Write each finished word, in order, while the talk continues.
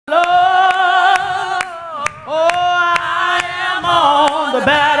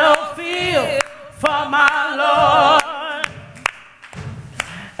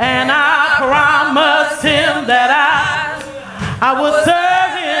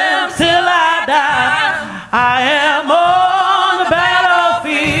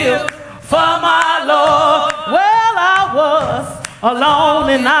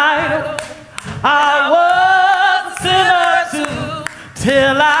fallen idol. I was a sinner too,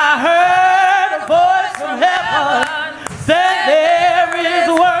 till I heard a voice from heaven said there is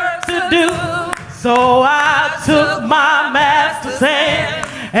work to do. So I took my master's hand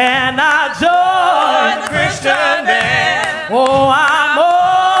and I joined the Christian band. Oh, I'm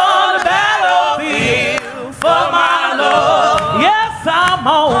on the battlefield for my Lord. Yes, I'm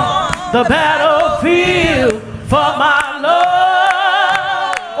on the battlefield for my Lord.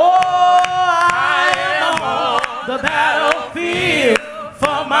 Oh, I am on the battlefield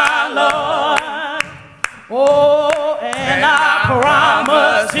for my Lord. Oh, and I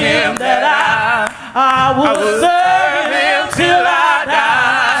promised him that I would serve him till I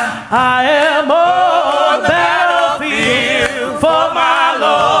die. I am on the battlefield for my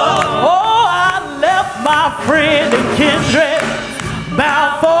Lord. Oh, I left my friend and kindred,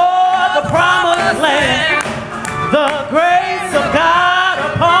 bound for the promised land. The grace of God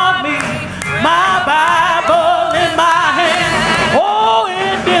upon me, my Bible in my hand. Oh,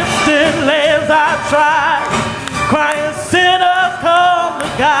 in distant lands I tried, crying sinners come to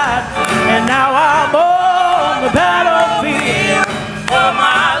God. And now I'm on the battlefield for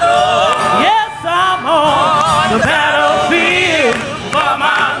my Lord. Yes, I'm on the battlefield for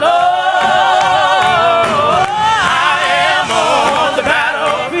my Lord. I am on the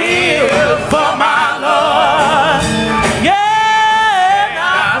battlefield for my Lord. Yeah, and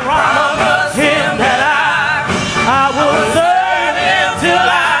I promised him that I will serve him till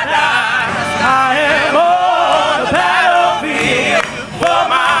I die. I am on the battlefield for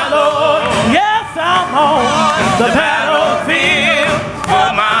my Lord. Yes, I'm on the battlefield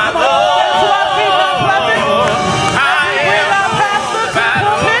for my Lord.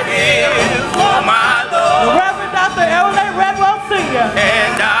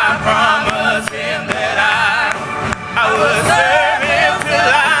 And I promised him that I would serve him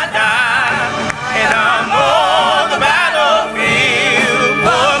till I die. And I'm on the battlefield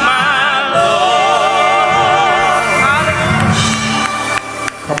for my Lord.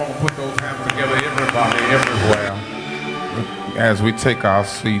 Come on, put those hands together, everybody, everywhere. As we take our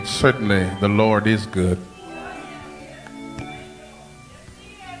seats, certainly the Lord is good.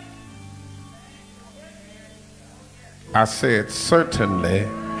 I said, certainly,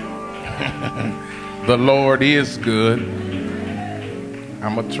 the Lord is good.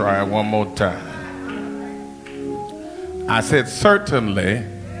 I'm going to try it one more time. I said, certainly,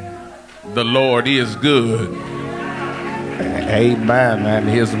 the Lord is good. Amen. And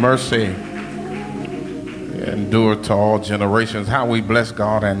his mercy endure to all generations. How we bless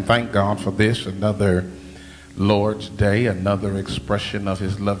God and thank God for this, another Lord's Day, another expression of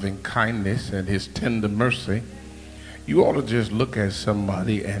his loving kindness and his tender mercy. You ought to just look at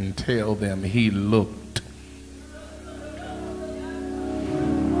somebody and tell them he looked.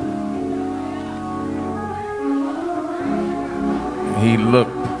 He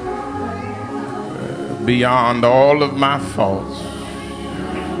looked beyond all of my faults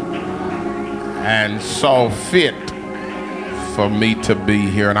and saw fit for me to be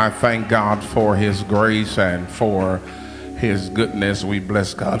here. And I thank God for his grace and for his goodness. We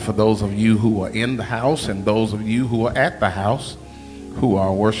bless God for those of you who are in the house and those of you who are at the house who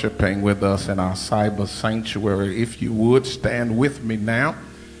are worshiping with us in our cyber sanctuary. If you would stand with me now,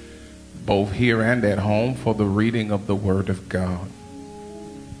 both here and at home, for the reading of the Word of God.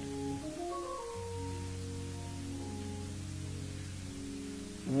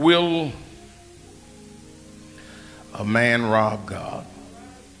 Will a man rob God?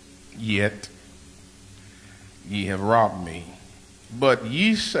 Yet ye have robbed me. But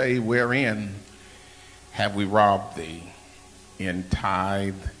ye say, wherein have we robbed thee? In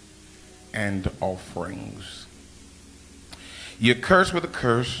tithe and offerings. Ye curse with a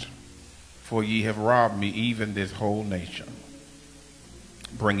curse, for ye have robbed me, even this whole nation.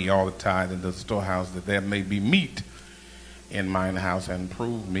 Bring ye all the tithe into the storehouse, that there may be meat in mine house, and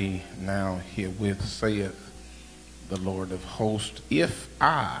prove me now herewith, saith the Lord of hosts, if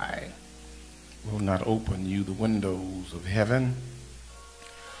I will not open you the windows of heaven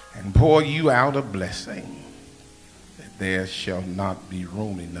and pour you out a blessing, that there shall not be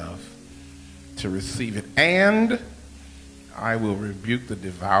room enough to receive it. And I will rebuke the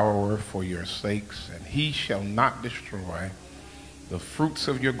devourer for your sakes, and he shall not destroy the fruits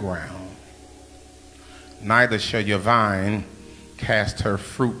of your ground, neither shall your vine cast her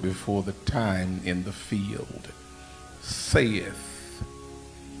fruit before the time in the field, saith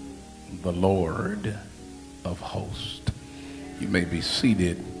the Lord of hosts. You may be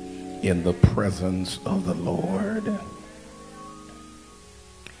seated in the presence of the Lord.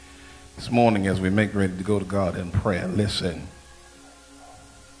 This morning, as we make ready to go to God in prayer, listen.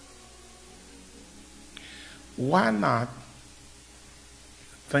 why not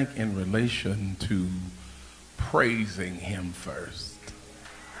think in relation to praising him first?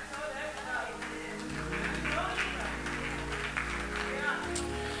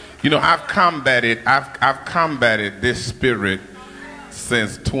 You know, I've combated this spirit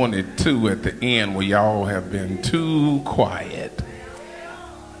since 22 at the end, where y'all have been too quiet.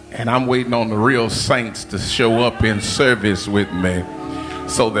 And I'm waiting on the real saints to show up in service with me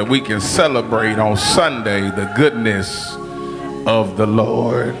so that we can celebrate on Sunday the goodness of the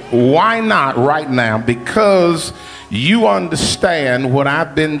Lord. Why not right now? Because you understand what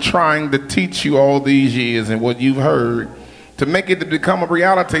I've been trying to teach you all these years and what you've heard, to make it to become a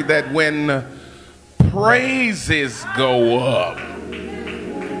reality that when praises go up,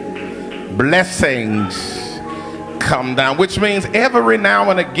 blessings come down, which means every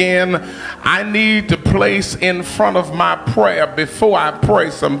now and again I need to place in front of my prayer, before I pray,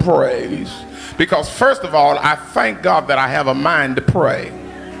 some praise. Because first of all, I thank God that I have a mind to pray.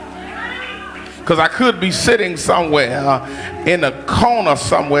 Because I could be sitting somewhere in a corner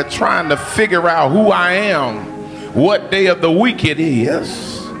somewhere trying to figure out who I am, what day of the week it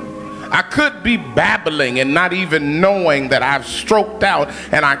is. I could be babbling and not even knowing that I've stroked out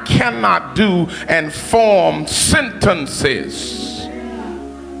and I cannot do and form sentences.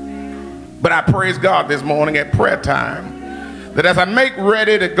 But I praise God this morning at prayer time that as I make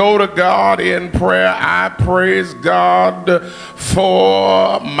ready to go to God in prayer, I praise God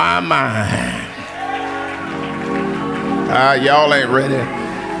for my mind. Y'all ain't ready.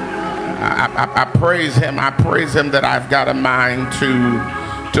 I praise him. I praise him that I've got a mind to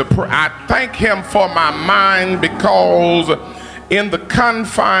pray. I thank him for my mind, because in the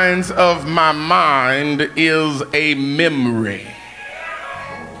confines of my mind is a memory.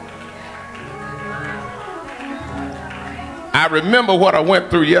 I remember what I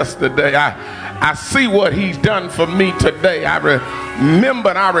went through yesterday. I see what he's done for me today. I remember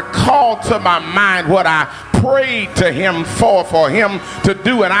and I recall to my mind what I prayed to him for him to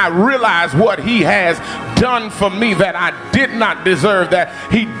do, and I realized what he has done for me that I did not deserve, that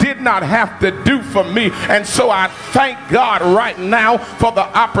he did not have to do for me. And so I thank God right now for the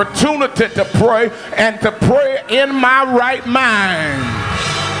opportunity to pray, and to pray in my right mind.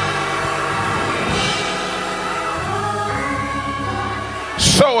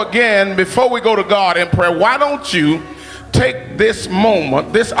 So again, before we go to God in prayer, why don't you take this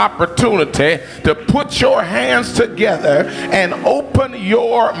moment, this opportunity, to put your hands together and open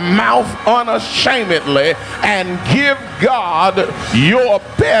your mouth unashamedly and give God your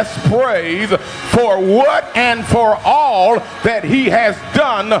best praise for what and for all that he has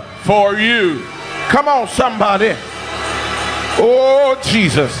done for you. Come on, somebody. Oh,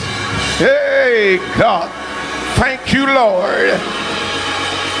 Jesus. Hey, God. Thank you, Lord.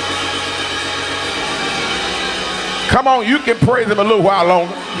 Come on, you can praise him a little while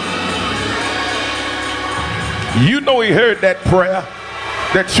longer. You know he heard that prayer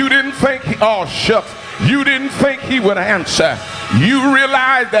that you didn't think, oh shucks, you didn't think he would answer. You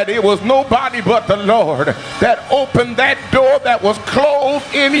realized that it was nobody but the Lord that opened that door that was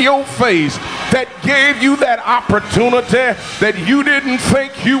closed in your face, that gave you that opportunity that you didn't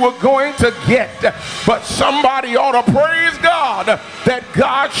think you were going to get. But somebody ought to praise God that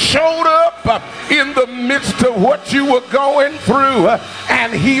God showed up in the midst of what you were going through,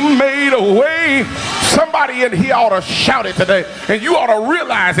 and he made a way. Somebody in here ought to shout it today, and you ought to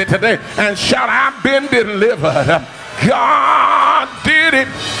realize it today and shout, I've been delivered. God did it.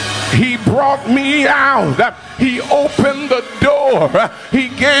 He brought me out. He opened the door. He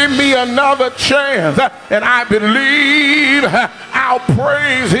gave me another chance, and I believe I'll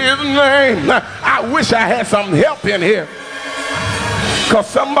praise his name. I wish I had some help in here, because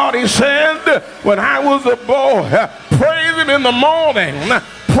somebody said when I was a boy, praise him in the morning,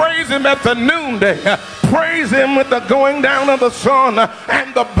 praise him at the noonday, praise him with the going down of the sun.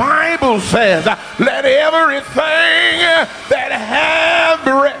 And the Bible says, let everything that have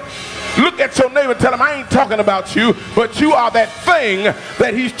breath. Look at your neighbor and tell him, I ain't talking about you, but you are that thing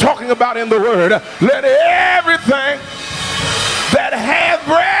that he's talking about in the word. Let everything that has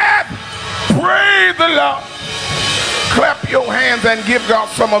breath praise the Lord. Clap your hands and give God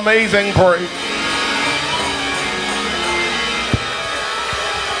some amazing praise.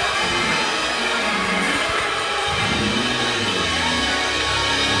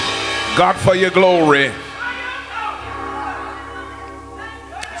 God, for your glory,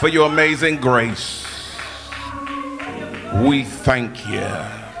 for your amazing grace, we thank you.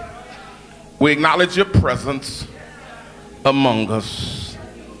 We acknowledge your presence among us,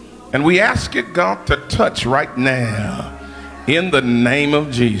 and we ask you, God, to touch right now in the name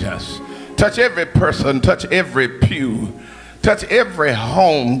of Jesus. Touch every person, touch every pew, touch every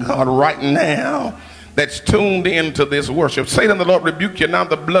home, God, right now that's tuned into this worship. Satan, the Lord rebuke you now.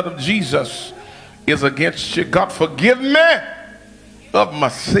 The blood of Jesus is against you. God, forgive me of my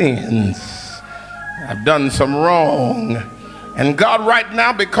sins. I've done some wrong. And God, right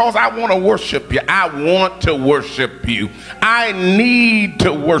now, because I want to worship you, I want to worship you. I need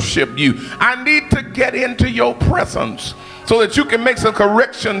to worship you. I need to get into your presence so that you can make some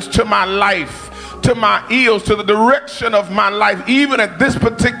corrections to my life, to my ills, to the direction of my life, even at this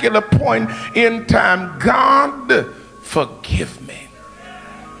particular point in time. God, forgive me.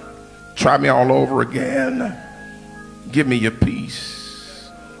 Try me all over again. Give me your peace.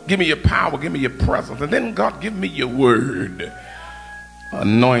 Give me your power. Give me your presence. And then, God, give me your word.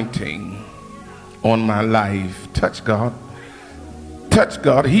 Anointing on my life. Touch, God. Touch,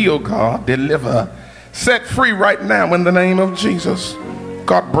 God. Heal, God. Deliver. Set free right now in the name of Jesus.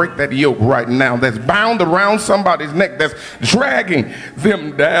 God, break that yoke right now that's bound around somebody's neck, that's dragging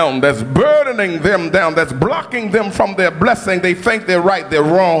them down, that's burdening them down, that's blocking them from their blessing. They think they're right, they're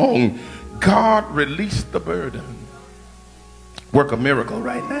wrong. God, release the burden. Work a miracle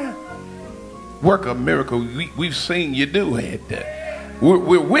right now. Work a miracle. We've seen you do it.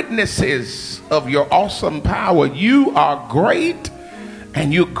 We're witnesses of your awesome power. You are great.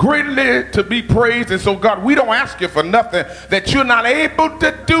 And you're greatly to be praised. And so, God, we don't ask you for nothing that you're not able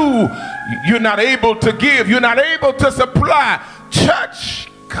to do. You're not able to give. You're not able to supply. Touch,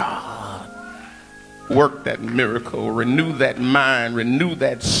 God. Work that miracle. Renew that mind. Renew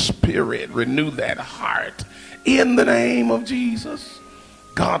that spirit. Renew that heart. In the name of Jesus.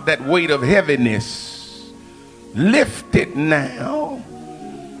 God, that weight of heaviness, lift it now.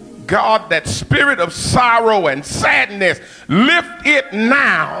 God, that spirit of sorrow and sadness, lift it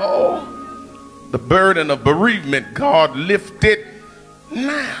now. The burden of bereavement, God, lift it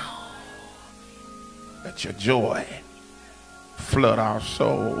now. Let your joy flood our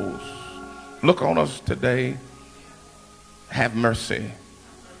souls. Look on us today. Have mercy.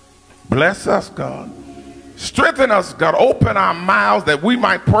 Bless us, God. Strengthen us, God. Open our mouths that we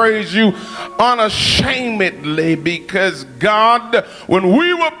might praise you unashamedly, because, God, when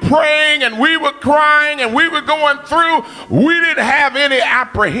we were praying and we were crying and we were going through, we didn't have any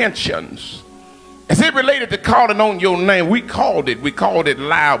apprehensions. As it related to calling on your name, we called it. We called it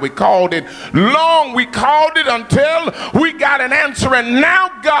loud. We called it long. We called it until we got an answer. And now,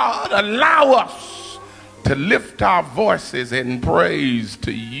 God, allow us to lift our voices in praise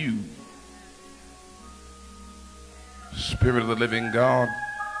to you. Spirit of the living God,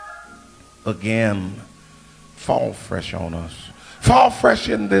 again, fall fresh on us. Fall fresh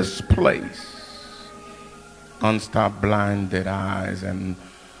in this place. Unstop blinded eyes and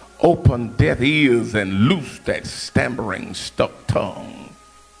open deaf ears and loose that stammering, stuck tongue.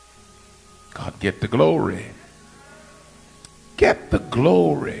 God, get the glory. Get the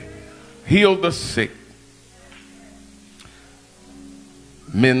glory. Heal the sick.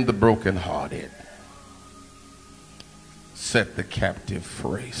 Mend the brokenhearted. Set the captive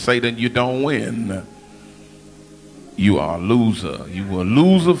free. Satan, you don't win. You are a loser. You were a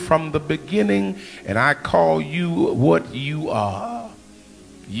loser from the beginning, and I call you what you are.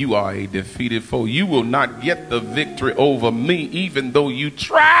 You are a defeated foe. You will not get the victory over me, even though you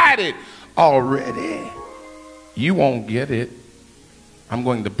tried it already. You won't get it. I'm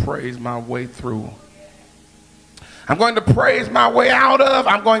going to praise my way through. I'm going to praise my way out of.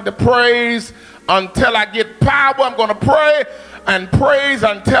 I'm going to praise until I get power. I'm going to pray and praise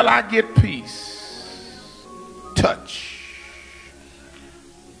until I get peace. Touch.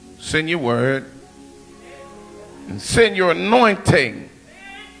 Send your word. And send your anointing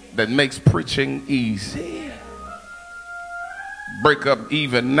that makes preaching easy. Break up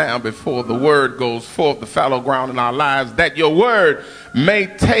even now before the word goes forth, the fallow ground in our lives, that your word may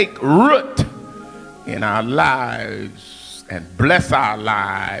take root in our lives and bless our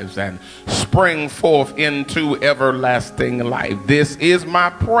lives and spring forth into everlasting life. This is my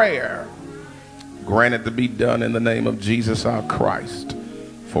prayer. Grant it to be done in the name of Jesus our Christ.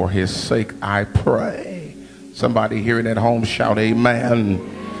 For his sake I pray. Somebody hearing at home shout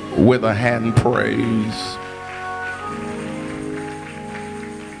amen with a hand praise.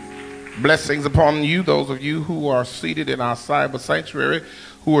 Blessings upon you, those of you who are seated in our cyber sanctuary,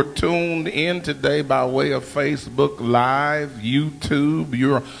 who are tuned in today by way of Facebook Live, YouTube,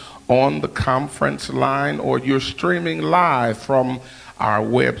 you're on the conference line, or you're streaming live from our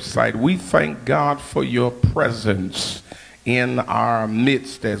website. We thank God for your presence in our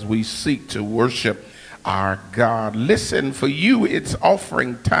midst as we seek to worship our God. Listen, for you, it's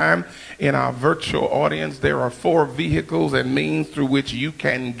offering time. In our virtual audience, there are 4 vehicles and means through which you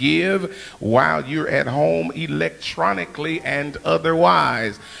can give while you're at home, electronically and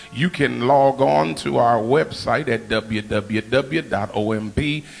otherwise. You can log on to our website at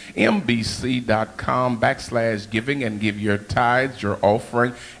www.ompmbc.com/giving and give your tithes, your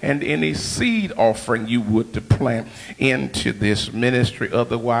offering, and any seed offering you would to plant into this ministry.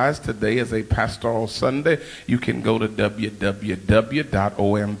 Otherwise, today is a pastoral Sunday. You can go to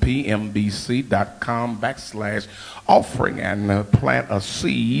www.ompmbc.com/offering and plant a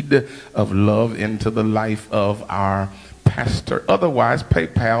seed of love into the life of our pastor. Otherwise,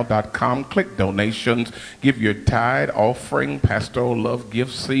 paypal.com, click donations, give your tithe, offering, pastoral love,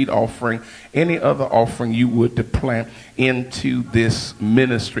 gift, seed offering, any other offering you would to plant into this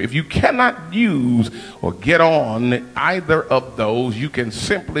ministry. If you cannot use or get on either of those, you can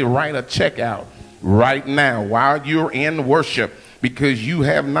simply write a check out right now while you're in worship, because you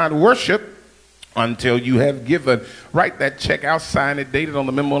have not worshiped until you have given. Write that check out, sign it, date it on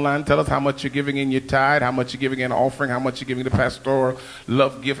the memo line. Tell us how much you're giving in your tithe, how much you're giving in offering, how much you're giving to pastoral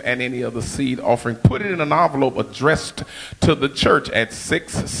love gift, and any other seed offering. Put it in an envelope addressed to the church at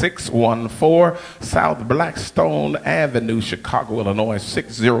 6614 South Blackstone Avenue, Chicago, Illinois,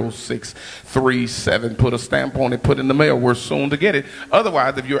 60637. Put a stamp on it, put it in the mail. We're soon to get it.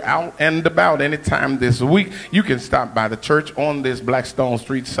 Otherwise, if you're out and about anytime this week, you can stop by the church on this Blackstone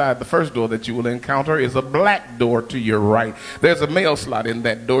Street side. The first door that you will encounter is a black door to your right. There's a mail slot in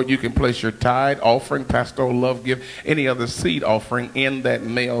that door. You can place your tithe, offering, pastoral love gift, any other seed offering in that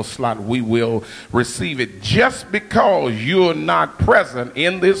mail slot. We will receive it. Just because you're not present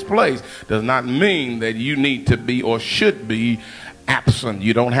in this place does not mean that you need to be or should be absent.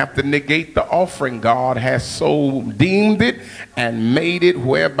 You don't have to negate the offering. God has so deemed it and made it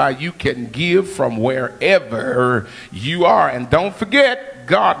whereby you can give from wherever you are. And don't forget,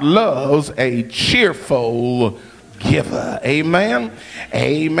 God loves a cheerful giver. Amen.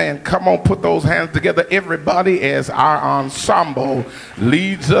 Amen. Come on, put those hands together, everybody, as our ensemble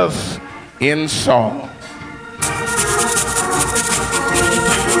leads us in song.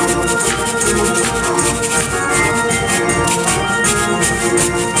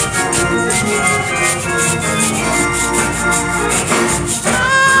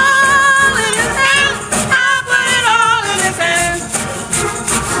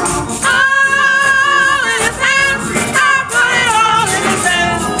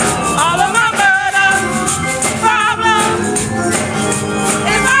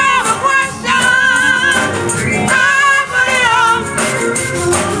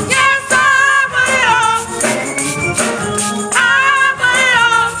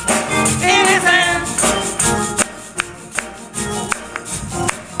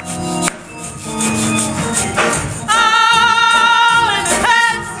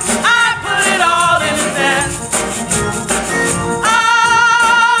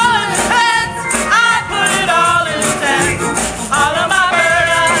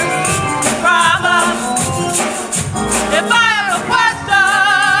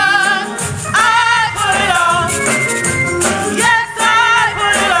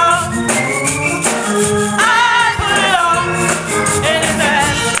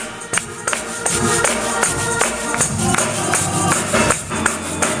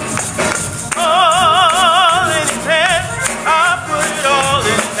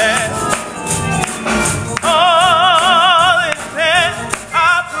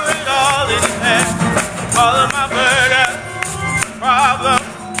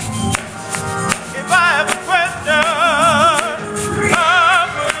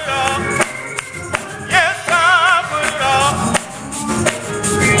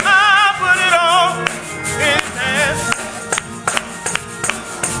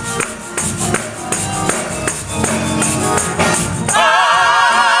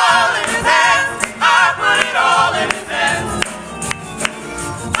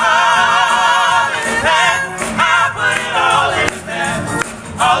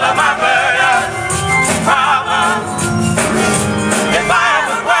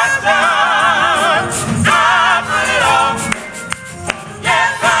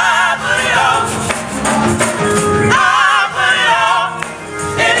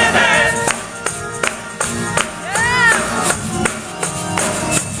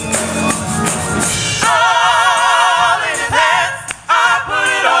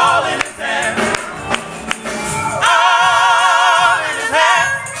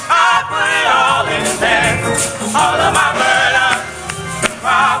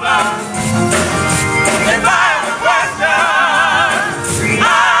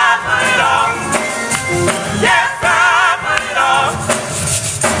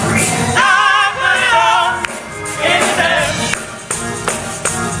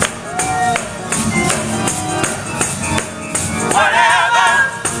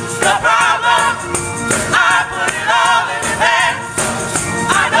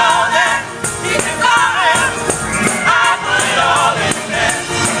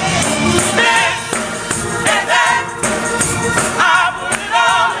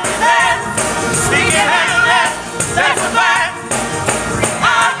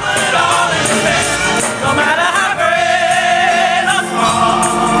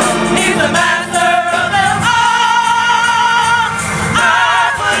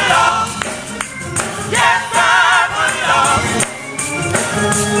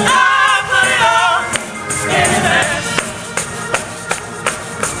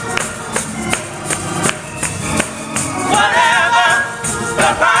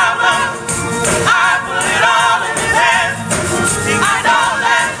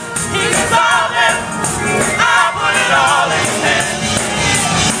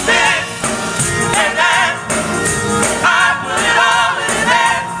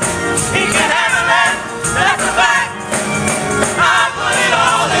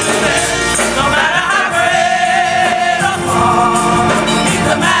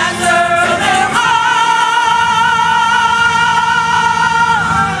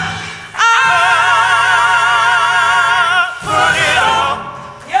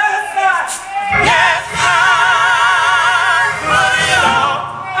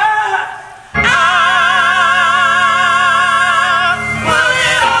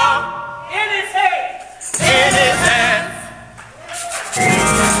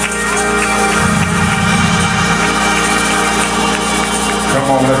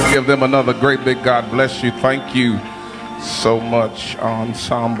 give them another great big God bless you. Thank you so much,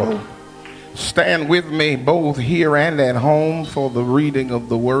 ensemble. Stand with me both here and at home for the reading of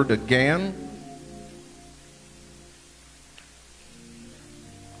the word again.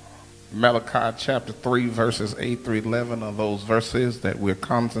 Malachi chapter 3 verses 8 through 11 are those verses that we're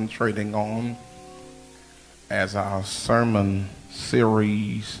concentrating on as our sermon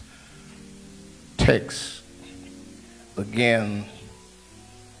series text. Again,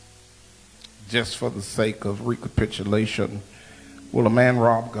 just for the sake of recapitulation, will a man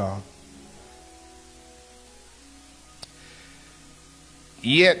rob God?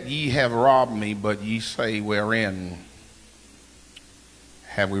 Yet ye have robbed me, but ye say, wherein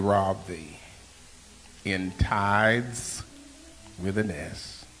have we robbed thee? In tithes with an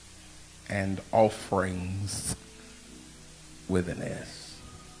S, and offerings with an S.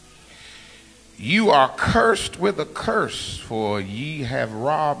 You are cursed with a curse, for ye have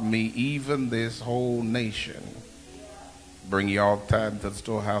robbed me, even this whole nation. Bring ye all the tithe into the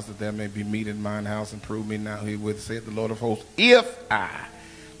storehouse, that there may be meat in mine house, and prove me now herewith, saith the Lord of hosts, if I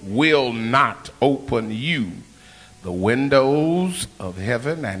will not open you the windows of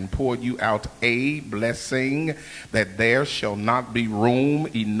heaven and pour you out a blessing, that there shall not be room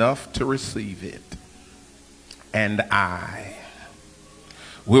enough to receive it. And I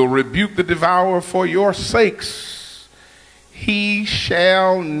will rebuke the devourer for your sakes. He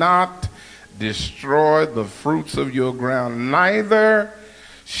shall not destroy the fruits of your ground, neither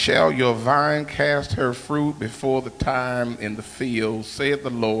shall your vine cast her fruit before the time in the field, saith the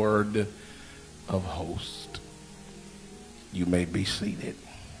Lord of hosts. You may be seated.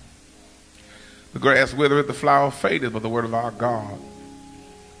 The grass withereth, the flower fadeth, but the word of our God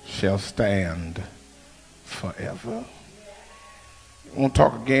shall stand forever. I want to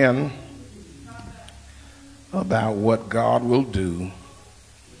talk again about what God will do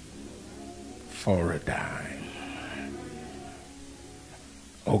for a dime.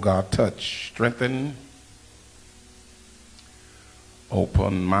 Oh God, touch, strengthen,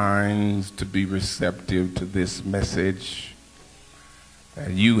 open minds to be receptive to this message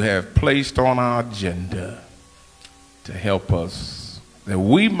that you have placed on our agenda to help us, that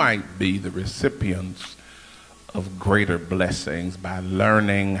we might be the recipients of greater blessings by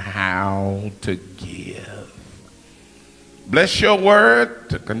learning how to give. Bless your word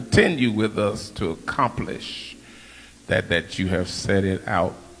to continue with us to accomplish that you have set it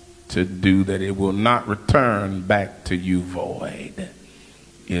out to do, that it will not return back to you void,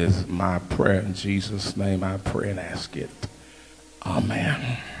 is my prayer. In Jesus' name I pray and ask it.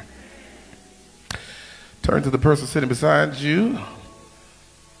 Amen. Turn to the person sitting beside you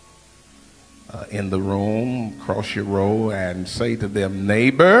in the room, cross your row, and say to them,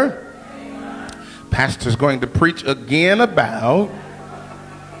 neighbor, pastor's going to preach again about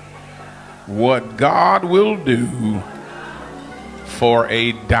what God will do for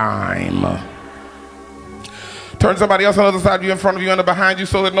a dime. Turn to somebody else on the other side of you, in front of you, and behind you,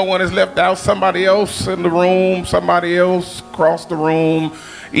 so that no one is left out. Somebody else in the room, somebody else across the room.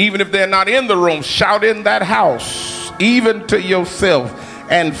 Even if they're not in the room, shout in that house, even to yourself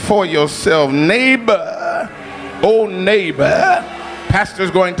and for yourself. Neighbor, oh neighbor,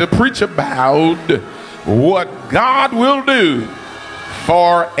 pastor's going to preach about what God will do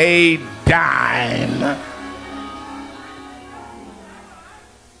for a dime.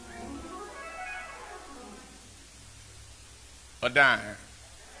 A dime.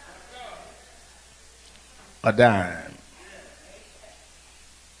 A dime.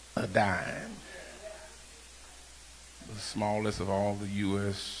 A dime. The smallest of all the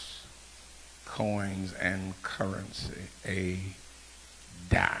U.S. coins and currency. A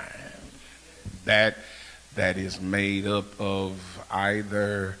dime. That is made up of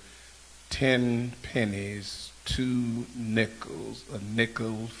either 10 pennies, 2 nickels, a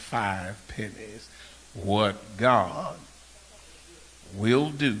nickel, 5 pennies. What God will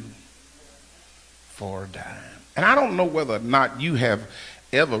do for a dime. And I don't know whether or not you have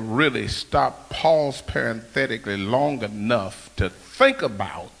ever really stopped, paused parenthetically long enough to think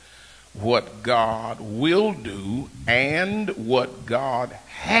about what God will do and what God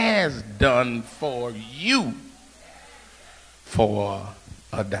has done for you for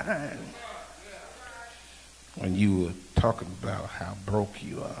a dime. When you were talking about how broke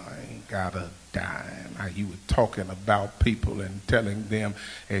you are, ain't got a dime. How you were talking about people and telling them,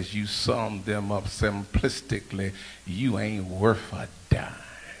 as you summed them up simplistically, you ain't worth a dime.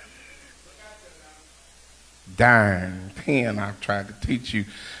 Dime, 10, I've tried to teach you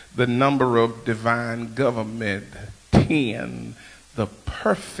the number of divine government, 10, the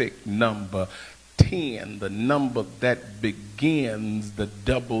perfect number, 10. 10, the number that begins the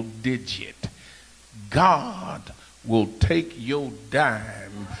double digit. God will take your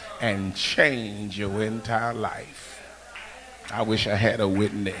dime and change your entire life. I wish I had a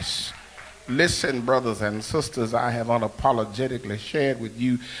witness. Listen, brothers and sisters, I have unapologetically shared with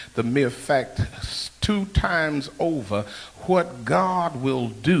you the mere fact 2 times over what God will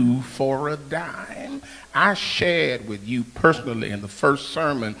do for a dime. I shared with you personally in the first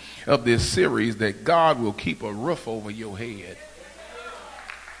sermon of this series that God will keep a roof over your head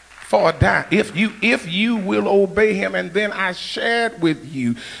for a dime if you will obey him. And then I shared with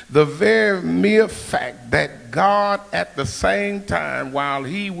you the very mere fact that God at the same time, while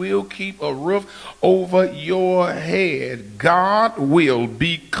he will keep a roof over your head, God will,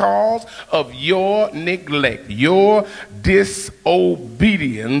 because of your neglect, your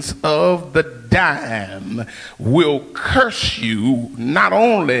disobedience of the dime, will curse you not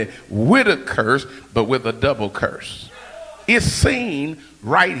only with a curse but with a double curse. It's seen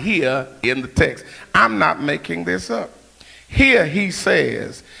right here in the text. I'm not making this up. Here he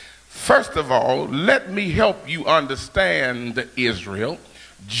says, first of all, let me help you understand Israel,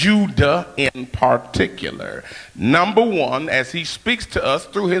 Judah in particular. Number one, as he speaks to us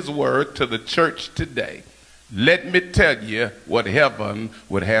through his word to the church today, let me tell you what heaven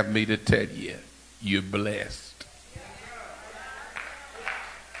would have me to tell you. You're blessed.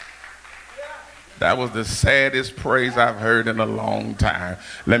 That was the saddest praise I've heard in a long time.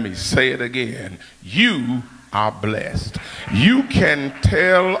 Let me say it again. You are blessed. You can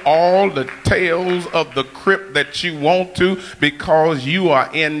tell all the tales of the crypt that you want to because you are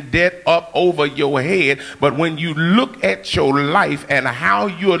in debt up over your head. But when you look at your life and how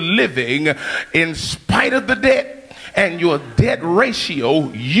you're living in spite of the debt and your debt ratio,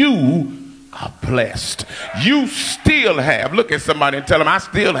 you are blessed. You still have, look at somebody and tell them, I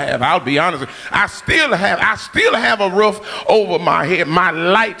still have, I'll be honest, I still have a roof over my head. My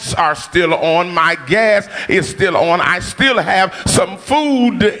lights are still on. My gas is still on. I still have some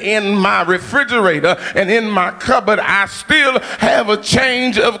food in my refrigerator and in my cupboard. I still have a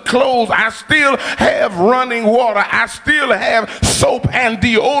change of clothes. I still have running water. I still have soap and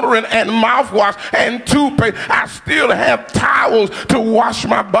deodorant and mouthwash and toothpaste. I still have towels to wash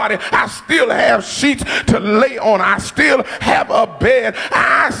my body. I still have sheets to lay on. I still have a bed.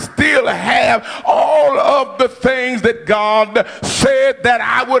 I still have all of the things that God said that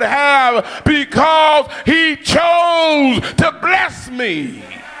I would have because he chose to bless me.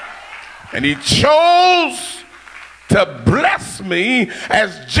 And he chose to bless me,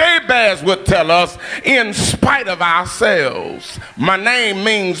 as Jabez would tell us, in spite of ourselves. My name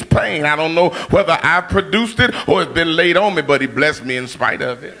means pain. I don't know whether I produced it or it's been laid on me, but he blessed me in spite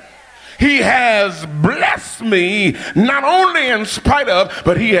of it. He has blessed me not only in spite of,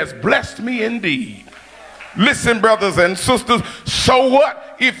 but he has blessed me indeed. Listen, brothers and sisters, so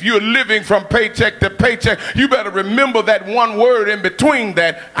what if you're living from paycheck to paycheck? You better remember that one word in between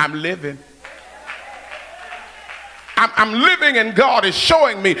that, I'm living. I'm living, and God is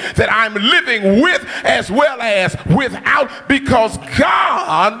showing me that I'm living with as well as without, because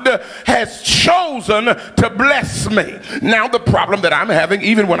God has chosen to bless me. Now the problem that I'm having,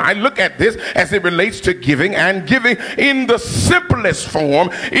 even when I look at this as it relates to giving, and giving in the simplest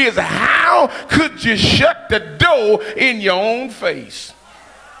form, is how could you shut the door in your own face?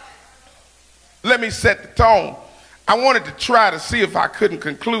 Let me set the tone. I wanted to try to see if I couldn't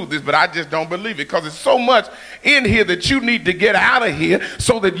conclude this, but I just don't believe it, because there's so much in here that you need to get out of here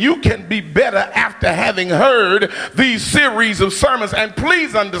so that you can be better after having heard these series of sermons. And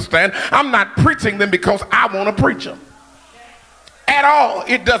please understand, I'm not preaching them because I want to preach them. At all.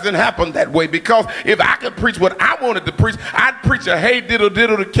 It doesn't happen that way, because if I could preach what I wanted to preach, I'd preach a hey diddle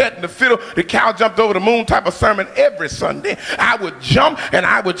diddle, the cat and the fiddle, the cow jumped over the moon type of sermon every Sunday. I would jump and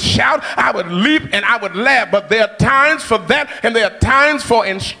I would shout, I would leap and I would laugh. But there are times for that, and there are times for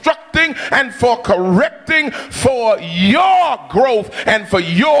instructing and for correcting, for your growth and for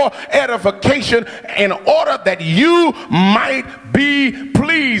your edification, in order that you might be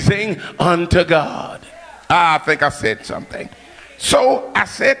pleasing unto God. I think I said something. So I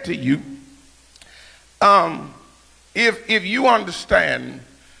said to you, if you understand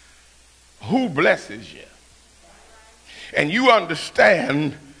who blesses you, and you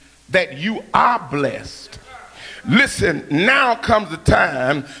understand that you are blessed, listen, now comes the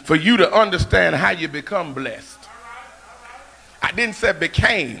time for you to understand how you become blessed. I didn't say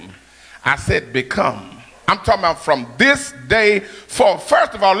became, I said become. I'm talking about from this day forward.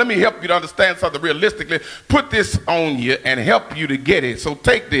 First of all, let me help you to understand something realistically. Put this on you and help you to get it. So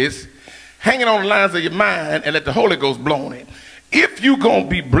take this, hang it on the lines of your mind, and let the Holy Ghost blow on it. if you're going to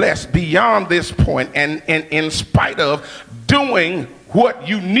be blessed beyond this point, and in spite of doing what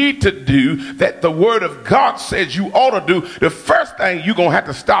you need to do that the word of God says you ought to do, the first thing you're going to have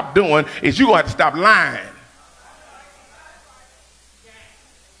to stop doing is you're going to have to stop lying.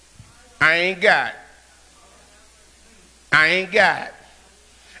 I ain't got. I ain't got.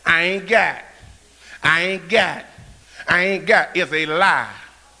 I ain't got. I ain't got. I ain't got. It's a lie.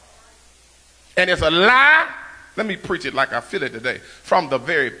 And it's a lie. Let me preach it like I feel it today. From the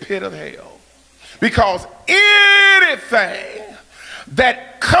very pit of hell. Because anything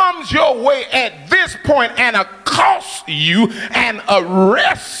that comes your way at this point and accosts you and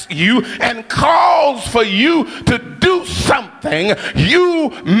arrests you and calls for you to do something, you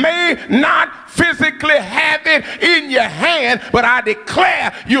may not physically have it in your hand, but I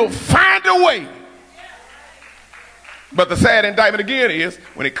declare you'll find a way. But the sad indictment again is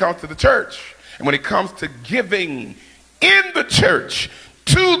when it comes to the church and when it comes to giving in the church,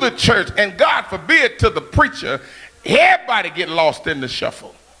 to the church, and God forbid to the preacher, everybody get lost in the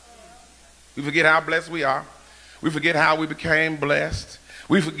shuffle. We forget how blessed we are. We forget how we became blessed.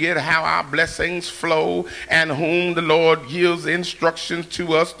 We forget how our blessings flow and whom the Lord gives instructions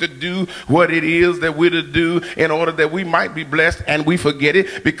to us to do what it is that we're to do in order that we might be blessed. And we forget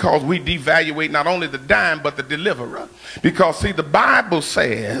it because we devaluate not only the dime but the deliverer. Because see, the Bible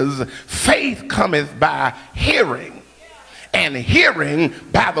says faith cometh by hearing, and hearing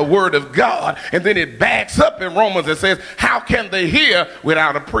by the word of God. And then it backs up in Romans and says, how can they hear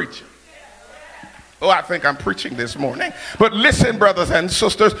without a preacher? Oh, I think I'm preaching this morning. But listen, brothers and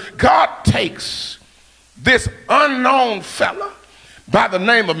sisters, God takes this unknown fella by the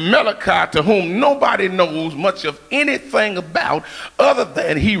name of Malachi, to whom nobody knows much of anything about other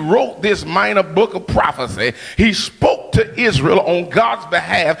than he wrote this minor book of prophecy. He spoke to Israel on God's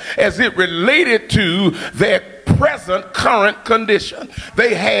behalf as it related to their present current condition.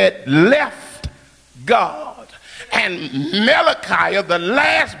 They had left God. And Malachi, the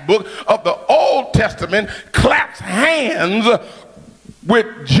last book of the Old Testament, claps hands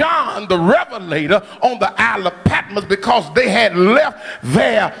with John the Revelator on the Isle of Patmos because they had left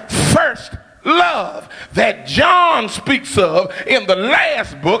their first love that John speaks of in the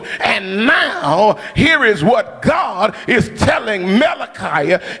last book. And now here is what God is telling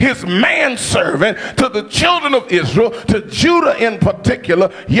Malachi, his manservant, to the children of Israel, to Judah in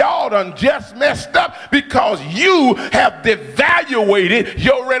particular. Y'all done just messed up because you have devaluated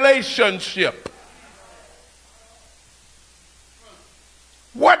your relationship.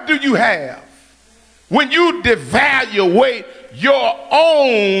 What do you have when you devaluate your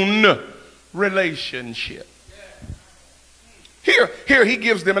own relationship? Here he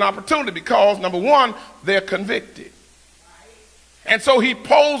gives them an opportunity because, number one, they're convicted. And so he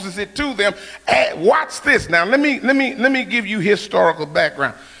poses it to them. Watch this now. Let me give you historical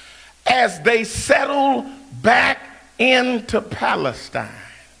background. As they settle back into Palestine,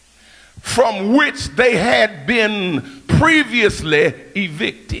 from which they had been previously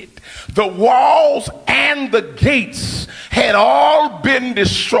evicted, the walls and the gates had all been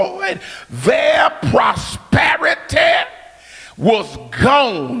destroyed. Their prosperity was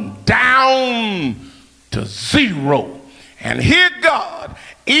gone down to zero. And here God,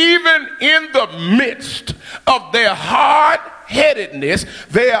 even in the midst of their hard-headedness,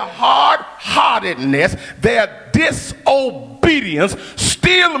 their hard-heartedness, their disobedience,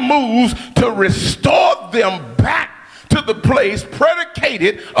 still moves to restore them back to the place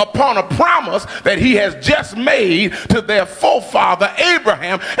predicated upon a promise that he has just made to their forefather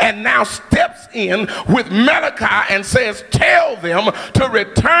Abraham, and now steps in with Malachi and says, tell them to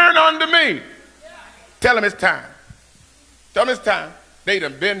return unto me. Tell them it's time. Tell them it's time. They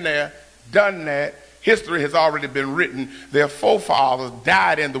done been there, done that. History has already been written. Their forefathers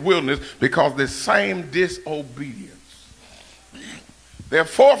died in the wilderness because of this same disobedience. Their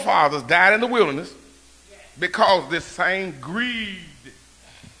forefathers died in the wilderness because this same greed.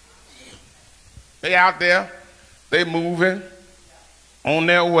 They out there, they moving on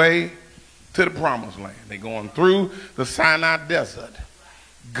their way to the promised land. They going through the Sinai desert.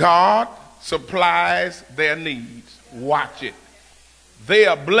 God supplies their needs. Watch it. They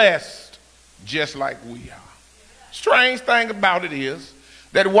are blessed just like we are. Strange thing about it is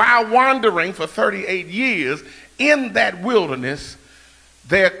that while wandering for 38 years in that wilderness,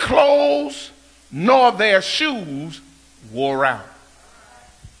 their clothes nor their shoes wore out.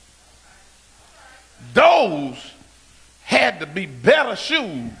 Those had to be better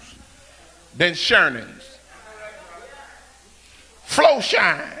shoes than Shernan's,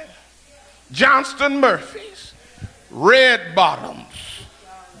 Flowshine, Johnston Murphy's, Red Bottoms,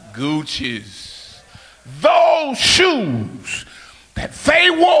 Gucci's. Those shoes that they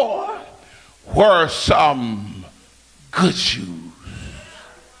wore were some good shoes.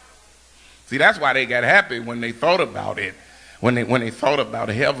 See, that's why they got happy when they thought about it. When they thought about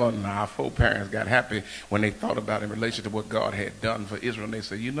heaven, our foreparents got happy when they thought about in relation to what God had done for Israel. And they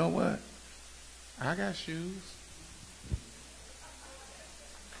said, you know what? I got shoes.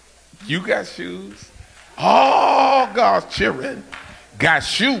 You got shoes. All God's children got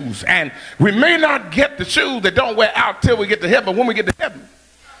shoes. And we may not get the shoes that don't wear out till we get to heaven. But when we get to heaven,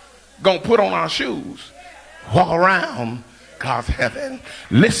 gonna put on our shoes, walk around God's heaven.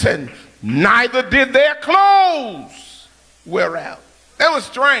 Listen, neither did their clothes wear out. That was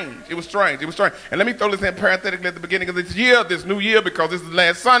strange. It was strange. It was strange. And let me throw this in parenthetically at the beginning of this year, this new year, because this is the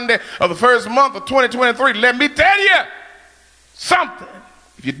last Sunday of the first month of 2023. Let me tell you something.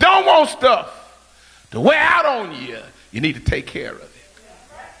 If you don't want stuff to wear out on you, you need to take care of it.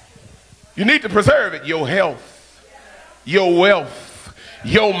 You need to preserve it. Your health, your wealth,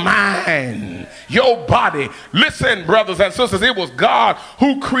 your mind, your body. Listen, brothers and sisters, it was God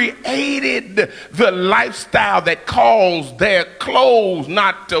who created the lifestyle that caused their clothes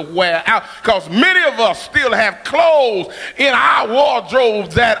not to wear out. Because many of us still have clothes in our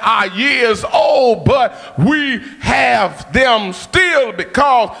wardrobes that are years old, but we have them still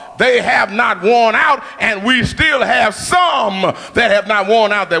because they have not worn out, and we still have some that have not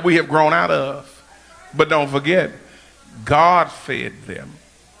worn out that we have grown out of. But don't forget, God fed them.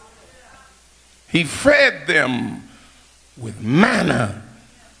 He fed them with manna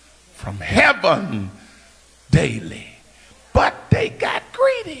from heaven daily. But they got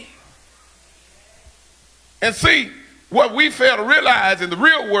greedy. And see, what we fail to realize in the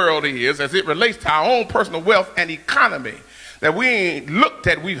real world is, as it relates to our own personal wealth and economy, that we ain't looked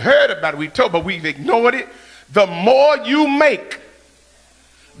at, we've heard about it, we've told, but we've ignored it. The more you make,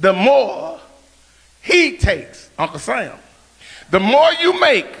 the more he takes. Uncle Sam. The more you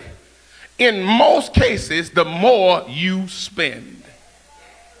make, in most cases, the more you spend.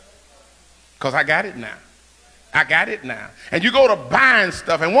 Because I got it now. I got it now. And you go to buying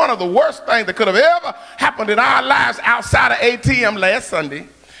stuff, and one of the worst things that could have ever happened in our lives outside of ATM last Sunday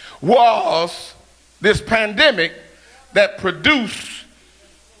was this pandemic that produced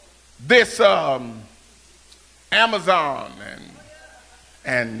this Amazon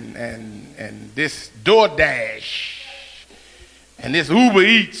and this DoorDash and this Uber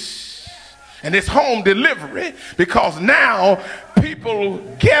Eats and this home delivery, because now people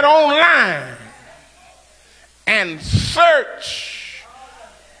get online and surf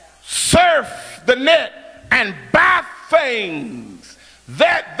the net and buy things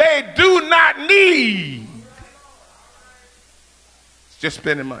that they do not need. It's just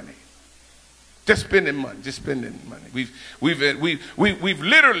spending money. Just spending money. Just spending money. We've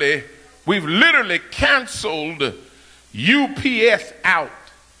literally canceled UPS out.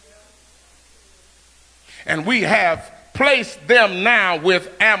 And we have placed them now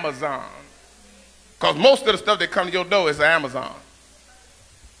with Amazon. Because most of the stuff that comes to your door is Amazon.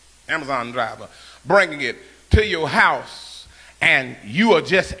 Amazon driver bringing it to your house. And you are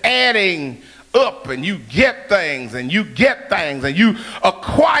just adding up, and you get things and you get things and you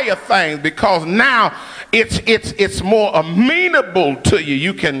acquire things, because now it's more amenable to you.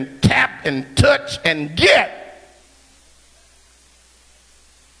 You can tap and touch and get.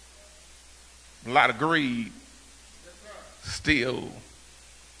 A lot of greed still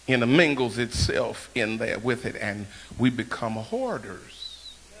intermingles itself in there with it, and we become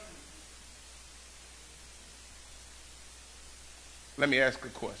hoarders. Let me ask a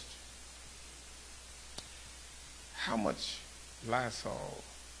question. How much Lysol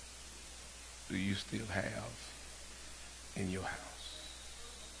do you still have in your house?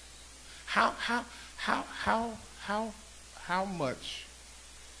 How much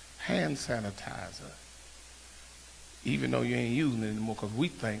hand sanitizer, even though you ain't using it anymore, because we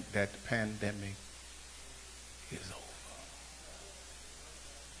think that the pandemic is over.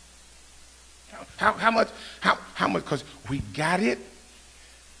 How much, because we got it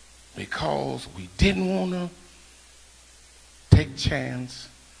because we didn't want to take chance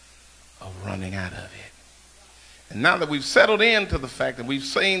of running out of it. And now that we've settled into the fact that we've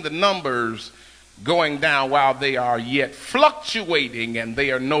seen the numbers going down while they are yet fluctuating, and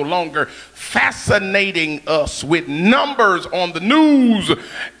they are no longer fascinating us with numbers on the news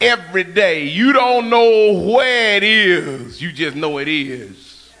every day. You don't know where it is, you just know it is.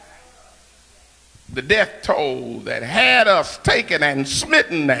 The death toll that had us taken and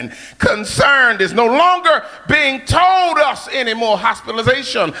smitten and concerned is no longer being told us anymore.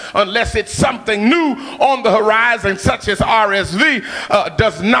 Hospitalization, unless it's something new on the horizon, such as RSV,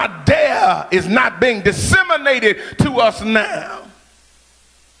 is not being disseminated to us now.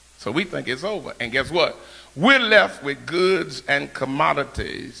 So we think it's over. And guess what? We're left with goods and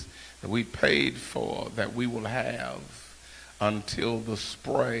commodities that we paid for that we will have until the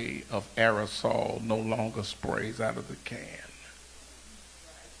spray of aerosol no longer sprays out of the can.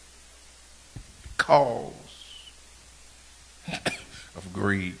 Because of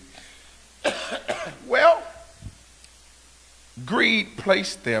greed. Well, greed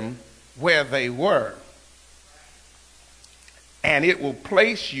placed them where they were. And it will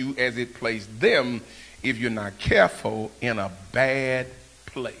place you as it placed them, if you're not careful, in a bad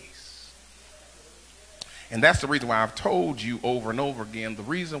place. And that's the reason why I've told you over and over again, the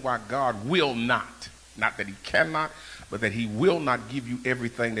reason why God will not that he cannot, but that he will not give you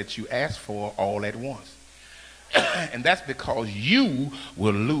everything that you ask for all at once. And that's because you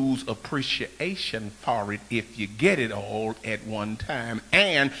will lose appreciation for it if you get it all at one time.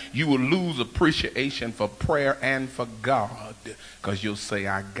 And you will lose appreciation for prayer and for God, because you'll say,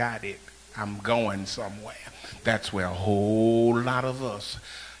 I got it. I'm going somewhere. That's where a whole lot of us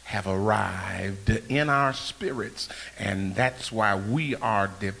have arrived in our spirits, and that's why we are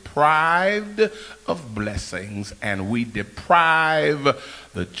deprived of blessings, and we deprive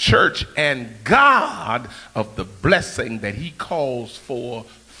the church and God of the blessing that he calls for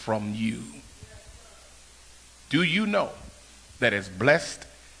from you. Do you know that as blessed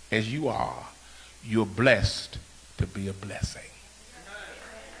as you are, you're blessed to be a blessing?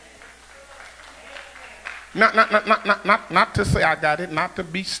 Not to say I got it, not to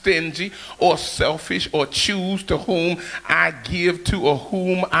be stingy or selfish or choose to whom I give to or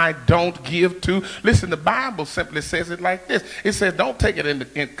whom I don't give to. Listen, the Bible simply says it like this. It says don't take it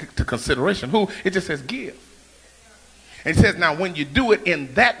into consideration who. It just says give. And it says, now when you do it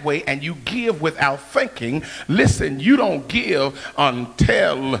in that way and you give without thinking, listen, you don't give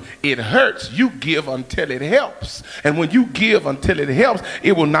until it hurts. You give until it helps. And when you give until it helps,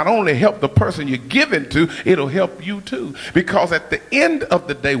 it will not only help the person you're giving to, it'll help you too. Because at the end of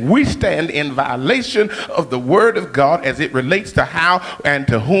the day, we stand in violation of the word of God as it relates to how and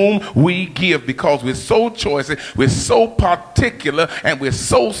to whom we give. Because we're so choosy, we're so particular, and we're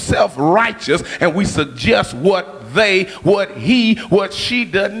so self-righteous, and we suggest what what she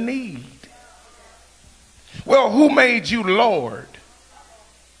doesn't need. Well, who made you Lord?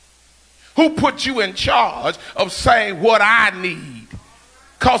 Who put you in charge of saying what I need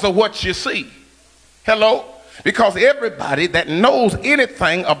because of what you see? Hello? Because everybody that knows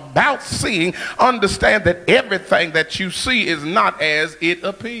anything about seeing understands that everything that you see is not as it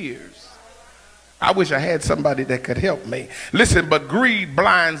appears. I wish I had somebody that could help me. Listen, but greed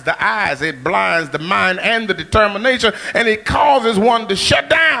blinds the eyes, it blinds the mind and the determination, and it causes one to shut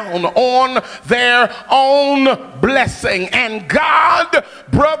down on their own blessing. And God,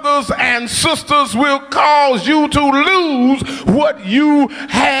 brothers and sisters, will cause you to lose what you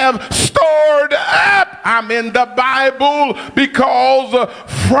have stored up. I'm in the Bible because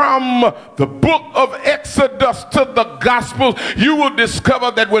from the book of Exodus to the Gospels, you will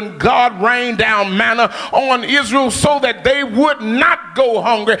discover that when God rained down manna on Israel so that they would not go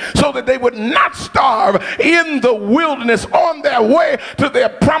hungry, so that they would not starve in the wilderness on their way to their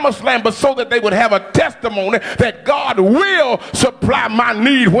promised land, but so that they would have a testimony that God will supply my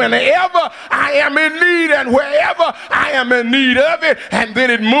need whenever I am in need and wherever I am in need of it. And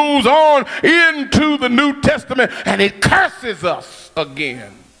then it moves on into the New Testament and it curses us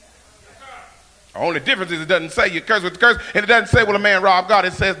again. The only difference is it doesn't say you curse with the curse, and it doesn't say, well, a man robbed God.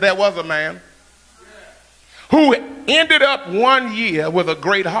 It says there was a man who ended up one year with a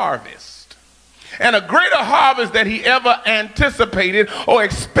great harvest, and a greater harvest than he ever anticipated or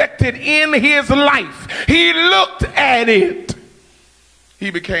expected in his life. He looked at it. He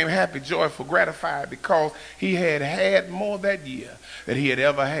became happy, joyful, gratified, because he had had more that year than he had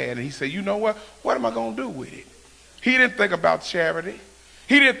ever had. And he said, you know what am I going to do with it? He didn't think about charity.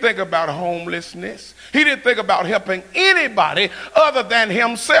 He didn't think about homelessness. He didn't think about helping anybody other than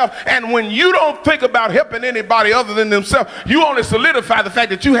himself. And when you don't think about helping anybody other than themselves, you only solidify the fact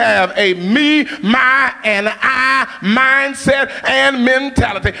that you have a me, my, and I mindset and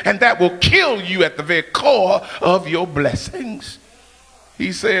mentality. And that will kill you at the very core of your blessings.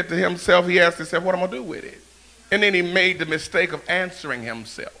 He said to himself, he asked himself, what am I going to do with it? And then he made the mistake of answering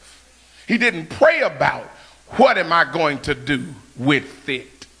himself. He didn't pray about what am I going to do with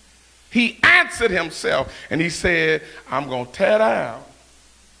it. He answered himself and he said, I'm going to tear down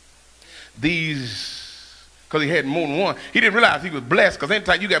these, because he had more than one. He didn't realize he was blessed, because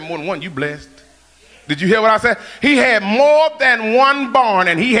anytime you got more than one, you blessed. Did you hear what I said? He had more than one barn,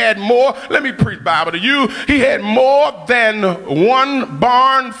 and he had more. Let me preach Bible to you. He had more than one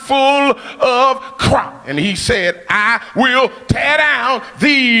barn full of crop. And he said, I will tear down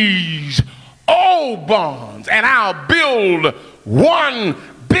these old barns, and I'll build one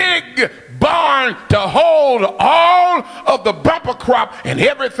big barn to hold all of the bumper crop and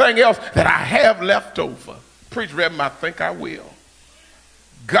everything else that I have left over. Preach, Reverend, I think I will.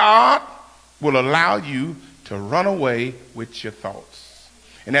 God will allow you to run away with your thoughts.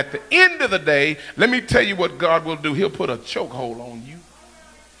 And at the end of the day, let me tell you what God will do. He'll put a chokehold on you.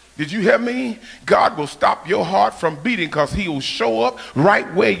 Did you hear me? God will stop your heart from beating because he will show up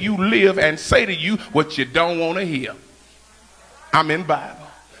right where you live and say to you what you don't want to hear. I'm in Bible.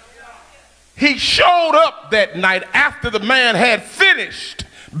 He showed up that night after the man had finished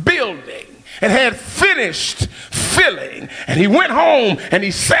building and had finished filling, and he went home and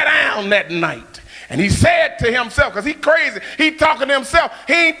he sat down that night and he said to himself, because he crazy, he talking to himself,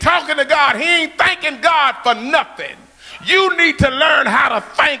 he ain't talking to God, he ain't thanking God for nothing. You need to learn how to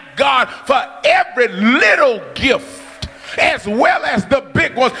thank God for every little gift as well as the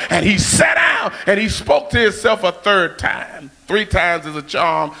big ones. And he sat down and he spoke to himself a third time. 3 times is a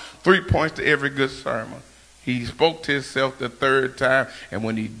charm, 3 points to every good sermon. He spoke to himself the third time, and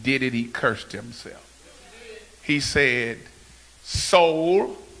when he did it, he cursed himself. He said,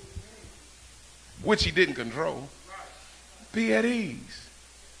 soul, which he didn't control, be at ease.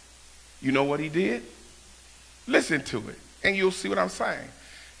 You know what he did? Listen to it, and you'll see what I'm saying.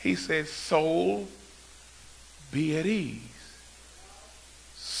 He said, soul, be at ease.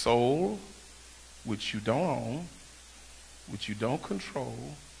 Soul, which you don't own, which you don't control,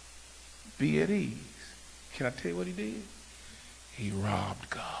 be at ease. Can I tell you what he did? He robbed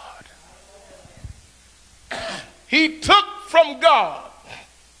God. He took from God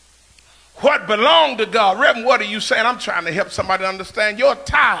what belonged to God. Reverend, what are you saying? I'm trying to help somebody understand. Your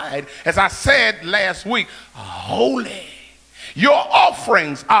tithe, as I said last week, are holy. Your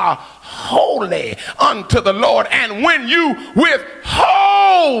offerings are holy unto the Lord. And when you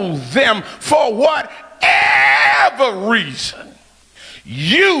withhold them for whatever reason,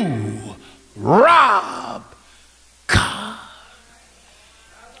 you rob God.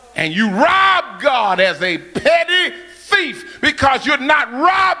 And you rob God as a petty thief because you're not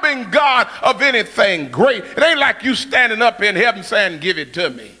robbing God of anything great. It ain't like you standing up in heaven saying, give it to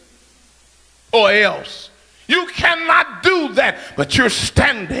me, or else. You cannot do that, but you're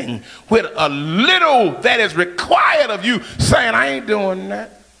standing with a little that is required of you saying, I ain't doing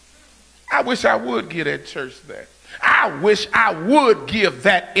that. I wish I would give that church that. I wish I would give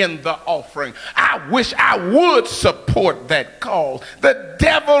that in the offering. I wish I would support that cause. The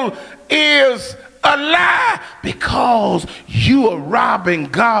devil is a lie because you are robbing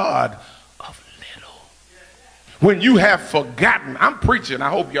God of little. When you have forgotten, I'm preaching, I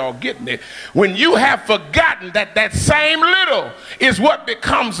hope y'all getting it. When you have forgotten that that same little is what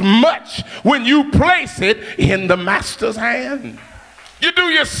becomes much when you place it in the master's hand. You do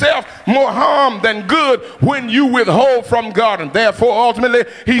yourself more harm than good when you withhold from God. And therefore, ultimately,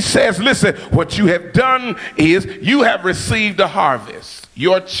 he says, listen, what you have done is you have received a harvest.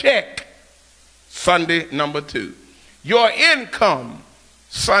 Your check, Sunday number 2. Your income,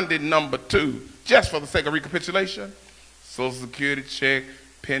 Sunday number 2. Just for the sake of recapitulation, Social Security check,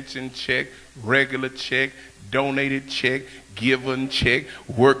 pension check, regular check, donated check, given check,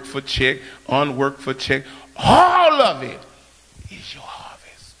 worked for check, unworked for check. All of it is your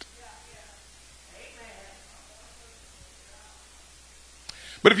harvest.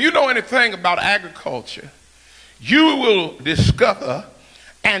 But if you know anything about agriculture, you will discover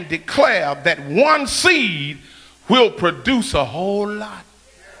and declare that one seed will produce a whole lot.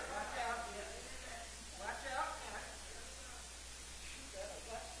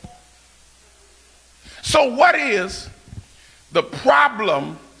 So what is the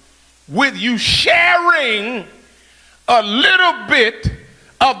problem with you sharing a little bit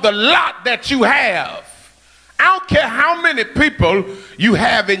of the lot that you have? I don't care how many people you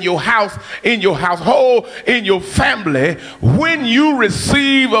have in your house, in your household, in your family. When you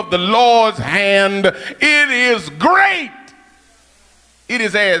receive of the Lord's hand, it is great. It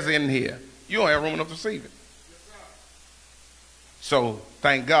is as in here. You don't have room enough to receive it. So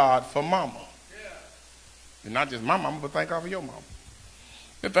thank God for mama. And not just my mama, but thank God for your mama.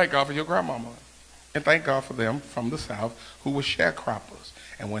 And thank God for your grandmama. And thank God for them from the South who were sharecroppers.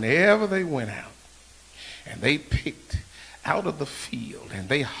 And whenever they went out and they picked out of the field and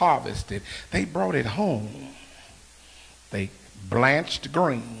they harvested, they brought it home. They blanched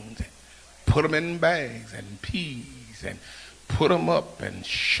greens, put them in bags and peas, and put them up and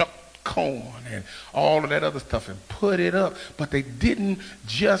shucked corn and all of that other stuff and put it up. But they didn't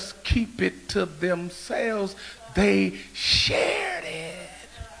just keep it to themselves. They shared it.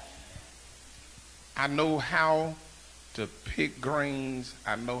 I know how to pick grains.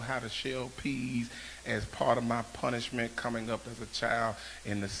 I know how to shell peas as part of my punishment coming up as a child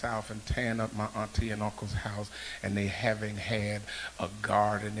in the South and tearing up my auntie and uncle's house, and they having had a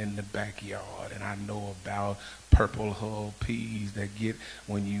garden in the backyard. And I know about purple hull peas that get,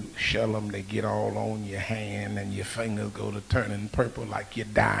 when you shell them, they get all on your hand and your fingers go to turning purple like you're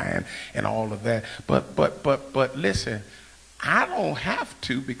dying and all of that. But listen, I don't have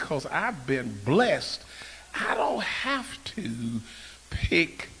to, because I've been blessed. I don't have to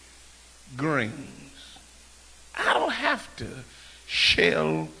pick greens. I don't have to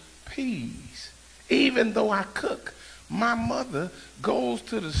shell peas. Even though I cook, my mother goes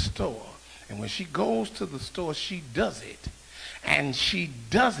to the store. And when she goes to the store, she does it. And she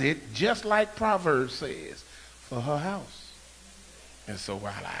does it just like Proverbs says, for her house. And so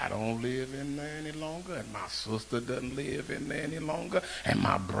while I don't live in there any longer, and my sister doesn't live in there any longer, and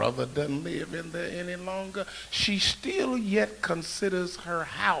my brother doesn't live in there any longer, she still yet considers her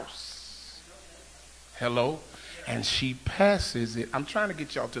house. Hello? And she passes it. I'm trying to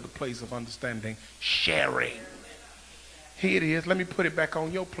get y'all to the place of understanding sharing. Here it is. Let me put it back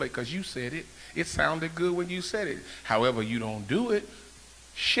on your plate, because you said it. It sounded good when you said it. However, you don't do it.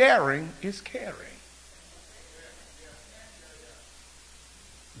 Sharing is caring.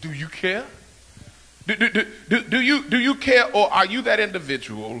 Do you care? Do you care, or are you that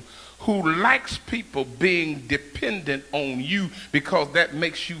individual who likes people being dependent on you because that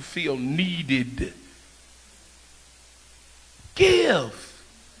makes you feel needed? Give,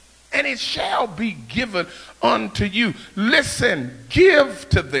 and it shall be given unto you. Listen, give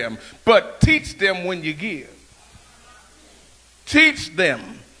to them, but teach them when you give. Teach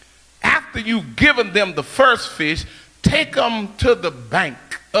them. After you've given them the first fish, take them to the bank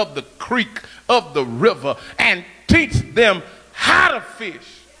of the creek, of the river, and teach them how to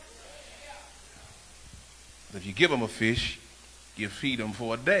fish. If you give them a fish, you feed them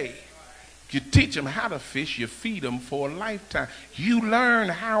for a day. You teach them how to fish, you feed them for a lifetime. You learn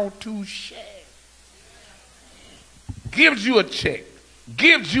how to share. Gives you a check,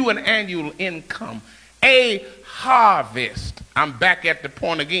 gives you an annual income, a harvest. I'm back at the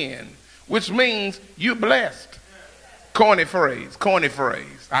point again, which means you're blessed. Corny phrase, corny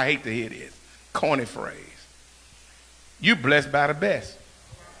phrase. I hate to hear this. Corny phrase. You blessed by the best.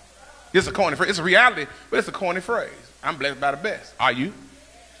 It's a corny phrase. It's a reality, but it's a corny phrase. I'm blessed by the best. Are you?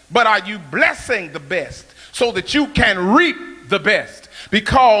 But are you blessing the best so that you can reap the best?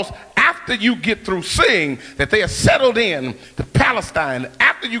 Because after you get through seeing that they are settled in to Palestine,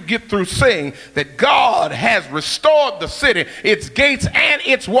 after you get through seeing that God has restored the city, its gates and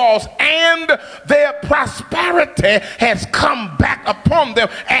its walls, and their prosperity has come back upon them,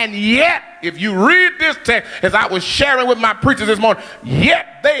 and yet, if you read this text, as I was sharing with my preachers this morning,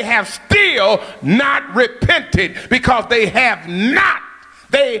 yet they have still not repented, because they have not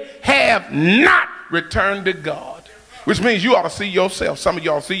returned to God. Which means you ought to see yourself. Some of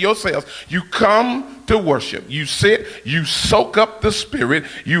y'all see yourselves. You come to worship. You sit. You soak up the Spirit.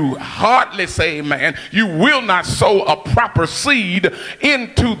 You hardly say amen. You will not sow a proper seed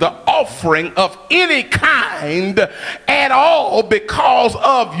into the offering of any kind at all, because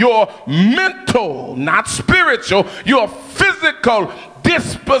of your mental, not spiritual, your physical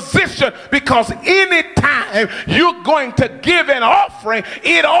disposition. Because anytime you're going to give an offering,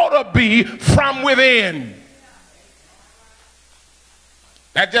 it ought to be from within.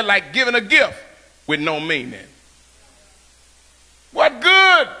 That's just like giving a gift with no meaning. What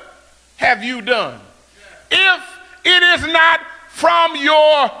good have you done if it is not from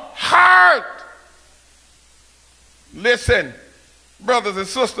your heart? Listen, brothers and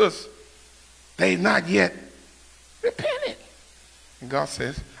sisters, they've not yet repented. And God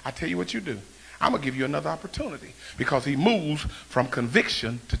says, I tell you what you do. I'm going to give you another opportunity, because he moves from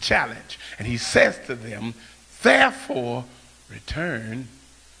conviction to challenge. And he says to them, therefore, return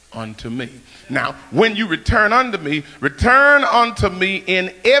unto me. Now, when you return unto me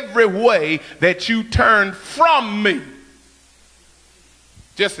in every way that you turn from me.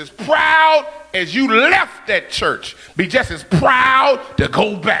 Just as proud as you left that church, be just as proud to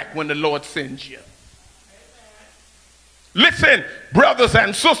go back when the Lord sends you. Listen, brothers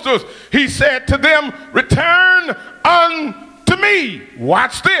and sisters, he said to them, return unto me.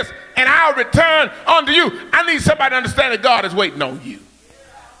 Watch this. And I'll return unto you. I need somebody to understand that God is waiting on you.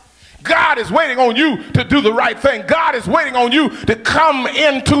 God is waiting on you to do the right thing. God is waiting on you to come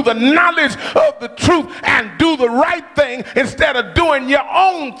into the knowledge of the truth and do the right thing instead of doing your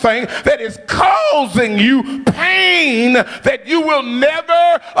own thing that is causing you pain that you will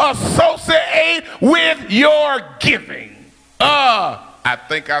never associate with your giving. I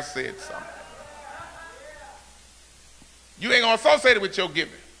think I said something. You ain't going to associate it with your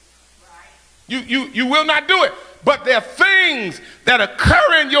giving. You will not do it. But there are things that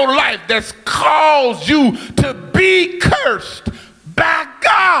occur in your life that's caused you to be cursed by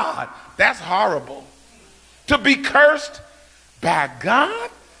God. That's horrible. To be cursed by God?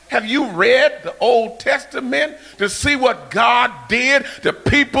 Have you read the Old Testament to see what God did to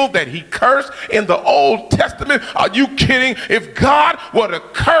people that he cursed in the Old Testament? Are you kidding? If God were to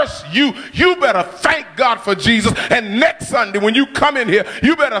curse you, you better thank God for Jesus. And next Sunday when you come in here,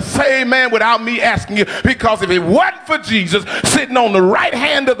 you better say amen without me asking you. Because if it wasn't for Jesus sitting on the right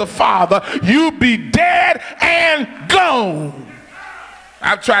hand of the Father, you'd be dead and gone.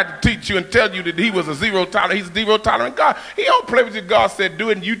 I've tried to teach you and tell you that he was a zero tolerant. He's a zero tolerant God. He don't play with you. God said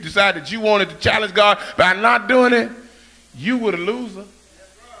do it, and you decided that you wanted to challenge God by not doing it. You were the loser.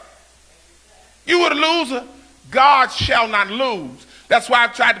 You were the loser. God shall not lose. That's why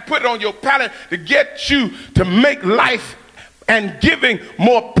I've tried to put it on your palate to get you to make life and giving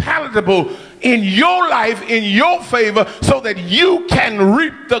more palatable in your life, in your favor, so that you can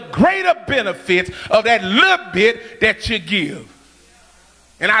reap the greater benefits of that little bit that you give.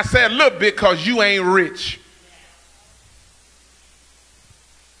 And I say a little bit because you ain't rich.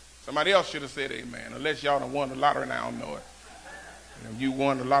 Somebody else should have said amen. Unless y'all done won the lottery and I don't know it. And if you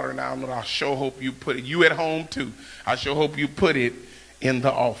won the lottery and I don't know it, I sure hope you put it. You at home too. I sure hope you put it in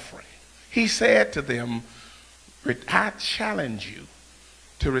the offering. He said to them, I challenge you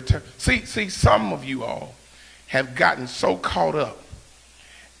to return. See, some of you all have gotten so caught up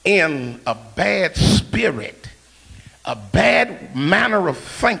in a bad spirit, a bad manner of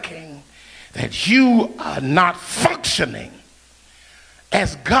thinking, that you are not functioning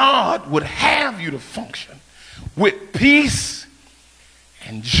as God would have you to function, with peace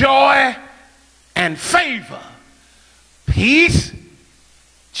and joy and favor. Peace,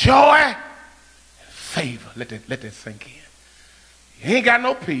 joy, and favor. Let that sink in. You ain't got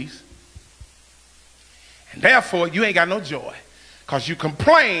no peace, and therefore you ain't got no joy. Because you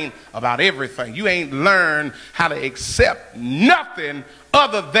complain about everything. You ain't learned how to accept nothing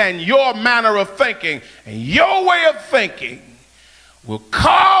other than your manner of thinking. And your way of thinking will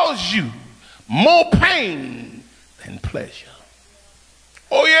cause you more pain than pleasure.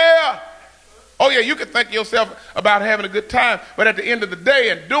 Oh yeah. Oh yeah, you can think yourself about having a good time, but at the end of the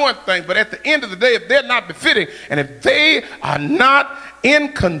day and doing things, but at the end of the day, if they're not befitting and if they are not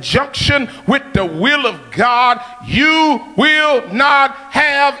in conjunction with the will of God, you will not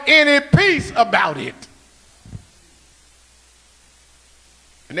have any peace about it.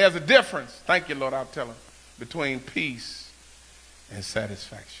 And there's a difference, thank you Lord, I'll tell him, between peace and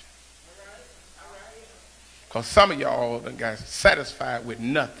satisfaction. Because some of y'all done got satisfied with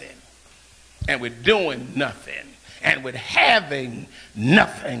nothing, and with doing nothing, and with having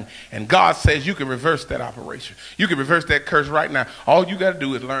nothing. And God says you can reverse that operation. You can reverse that curse right now. All you got to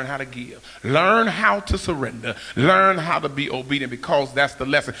do is learn how to give. Learn how to surrender. Learn how to be obedient, because that's the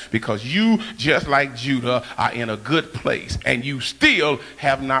lesson. Because you, just like Judah, are in a good place and you still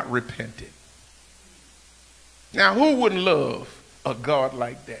have not repented. Now, who wouldn't love a God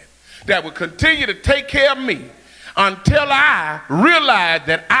like that? That would continue to take care of me until I realized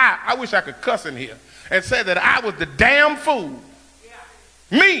that I wish I could cuss in here and say that I was the damn fool.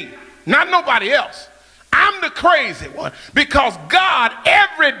 Me, not nobody else. I'm the crazy one, because God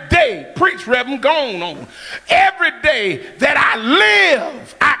every day, preach Reverend, go on. Every day that I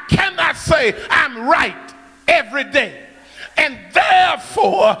live, I cannot say I'm right every day. And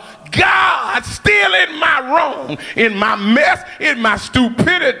therefore, God, still in my wrong, in my mess, in my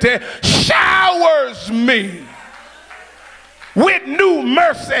stupidity, showers me with new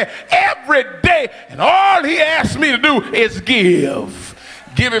mercy every day. And all he asks me to do is give.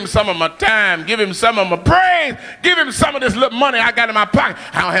 Give him some of my time. Give him some of my praise. Give him some of this little money I got in my pocket.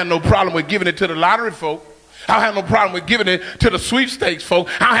 I don't have no problem with giving it to the lottery folk. I don't have no problem with giving it to the sweepstakes folk.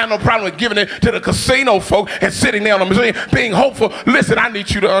 I don't have no problem with giving it to the casino folk and sitting there on the machine being hopeful. Listen, I need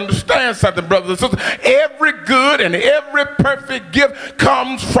you to understand something, brothers and sisters. Every good and every perfect gift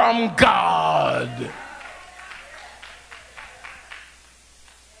comes from God.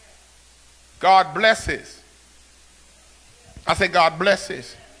 God blesses. I say God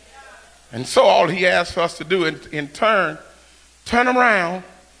blesses. And so all he asks us to do in turn, turn around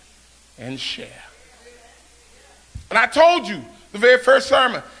and share. And I told you the very first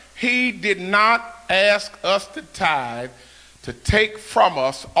sermon, He did not ask us to tithe to take from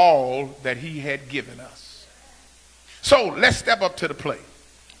us all that he had given us. So let's step up to the plate.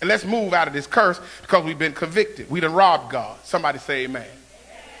 And let's move out of this curse because we've been convicted. We done robbed God. Somebody say amen.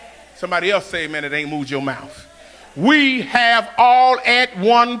 Somebody else say amen. It ain't moved your mouth. We have all at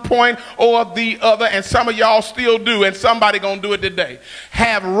one point or the other, and some of y'all still do, and somebody gonna do it today,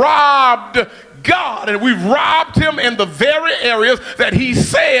 have robbed God, and we've robbed him in the very areas that he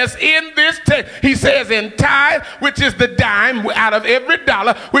says in this text. He says in tithe, which is the dime out of every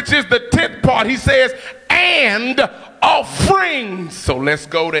dollar, which is the 10th part. He says, and offerings. So let's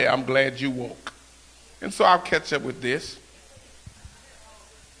go there. I'm glad you woke. And so I'll catch up with this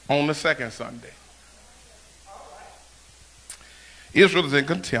on the second Sunday. Israel is in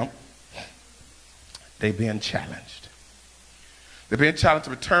contempt. They're being challenged. They're being challenged to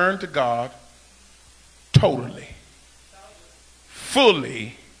return to God totally,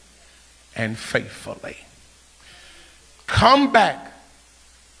 fully, and faithfully. Come back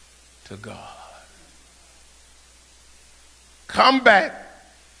to God. Come back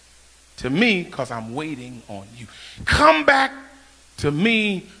to me because I'm waiting on you. Come back to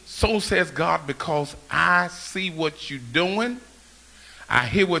me, so says God, because I see what you're doing. I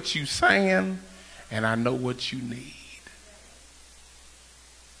hear what you're saying, and I know what you need.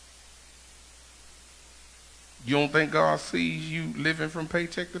 You don't think God sees you living from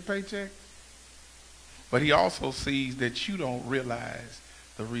paycheck to paycheck? But he also sees that you don't realize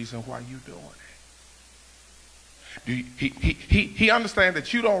the reason why you're doing it. He understands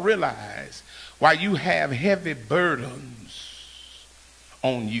that you don't realize why you have heavy burdens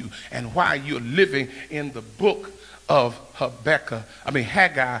on you and why you're living in the book of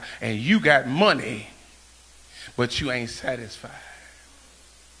Haggai, and you got money, but you ain't satisfied.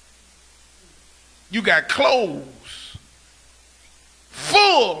 You got clothes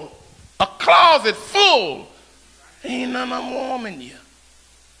full, a closet full. Ain't none of them warming you.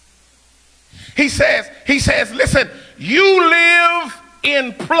 He says, listen, you live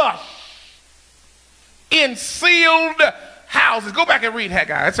in plush, in sealed houses. Go back and read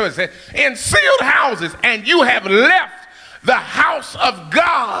Haggai. That's what it said. In sealed houses, and you have left the house of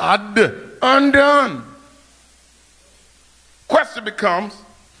God undone. Question becomes,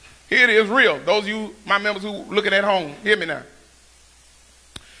 here it is real. Those of you, my members who looking at home, hear me now.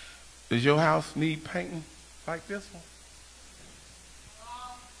 Does your house need painting like this one?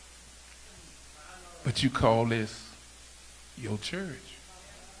 But you call this your church.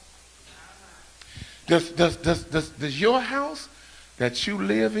 Does your house that you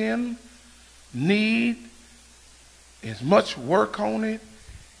live in need as much work on it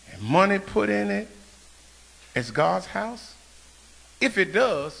and money put in it as God's house? If it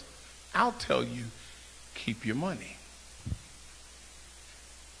does, I'll tell you, keep your money.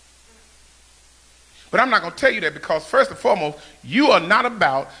 But I'm not going to tell you that because first and foremost, you are not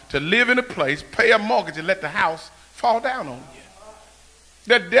about to live in a place, pay a mortgage, and let the house fall down on you.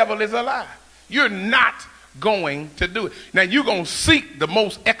 The devil is a lie. You're not going to do it. Now, you're going to seek the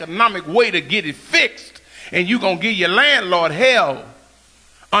most economic way to get it fixed, and you're going to give your landlord hell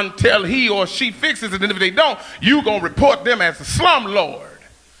until he or she fixes it. And if they don't, you're going to report them as a slumlord.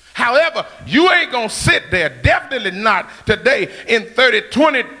 However, you ain't going to sit there, definitely not today, in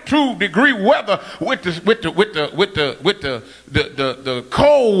 22 degree weather with the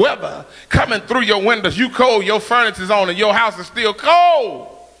cold weather coming through your windows. You cold, your furnace is on, and your house is still cold.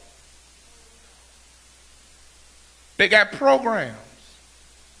 They got programs,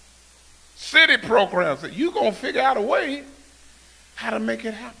 city programs that you're going to figure out a way how to make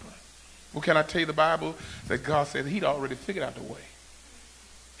it happen. Well, can I tell you the Bible that God said he'd already figured out the way.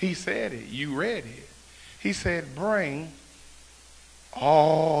 He said it. You read it. He said, bring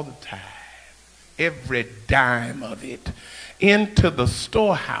all the tithe, every dime of it, into the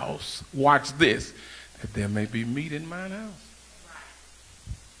storehouse. Watch this. That there may be meat in mine house.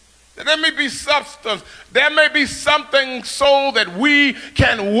 That there may be substance. There may be something so that we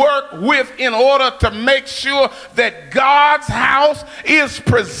can work with in order to make sure that God's house is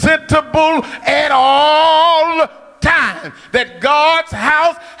presentable at all time, that God's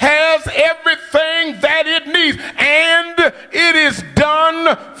house has everything that it needs, and it is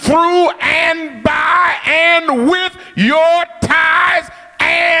done through and by and with your tithes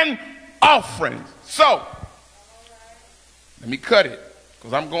and offerings. So let me cut it,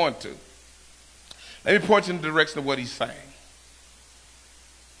 because I'm going to. Let me point you in the direction of what he's saying.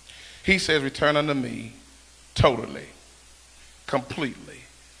 He says, return unto me totally, completely.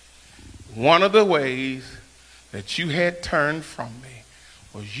 One of the ways that you had turned from me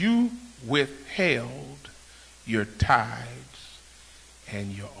was you withheld your tithes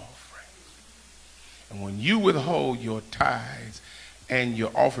and your offerings. And when you withhold your tithes and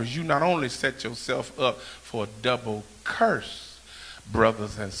your offers, you not only set yourself up for a double curse,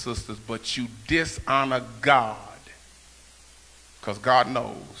 brothers and sisters, but you dishonor God. Because God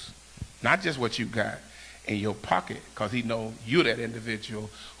knows not just what you got in your pocket, because he knows you're that individual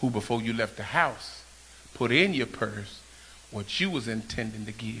who, before you left the house, put in your purse what you was intending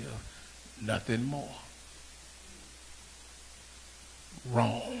to give, nothing more.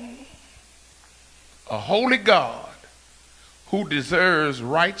 Wrong. A holy God who deserves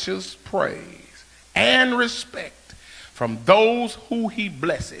righteous praise and respect from those who he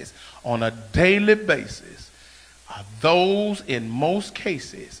blesses on a daily basis are those, in most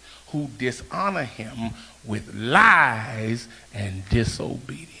cases, who dishonor him with lies and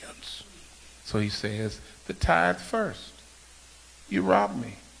disobedience. So he says, the tithe first. You rob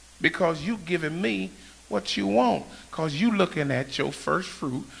me because you giving me what you want, because you looking at your first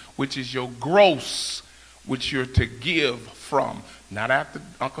fruit, which is your gross, which you're to give from, not after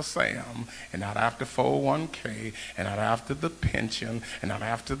Uncle Sam, and not after 401k, and not after the pension, and not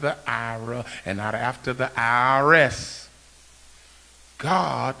after the IRA, and not after the IRS.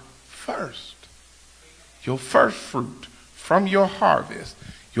 God first. Your first fruit from your harvest,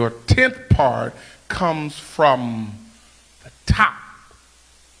 your 10th part, comes from the top,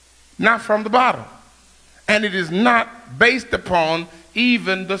 not from the bottom. And it is not based upon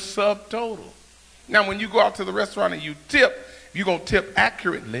even the subtotal. Now, when you go out to the restaurant and you tip, if you're going to tip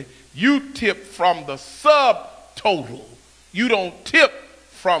accurately, you tip from the subtotal. You don't tip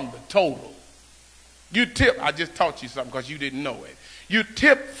from the total. You tip, I just taught you something because you didn't know it. You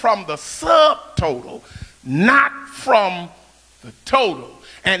tip from the subtotal, not from the total.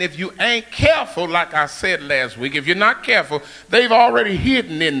 And if you ain't careful, like I said last week, if you're not careful, they've already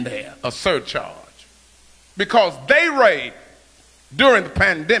hidden in there a surcharge. Because they raised, during the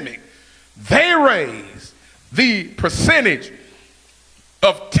pandemic, they raised the percentage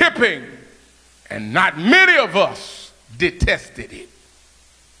of tipping, and not many of us detested it.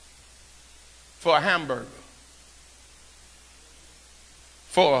 For a hamburger,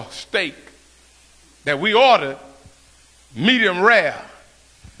 for a steak that we ordered medium rare,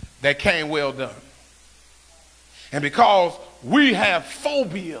 that came well done. And because we have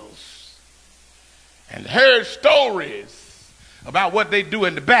phobias and heard stories about what they do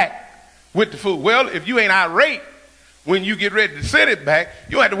in the back with the food. Well, if you ain't irate when you get ready to send it back,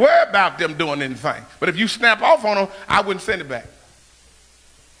 you don't have to worry about them doing anything. But if you snap off on them, I wouldn't send it back.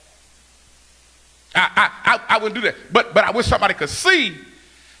 I wouldn't do that. But I wish somebody could see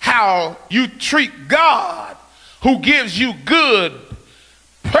how you treat God, who gives you good,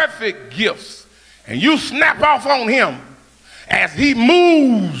 perfect gifts, and you snap off on him as he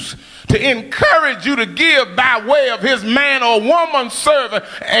moves to encourage you to give by way of his man or woman servant,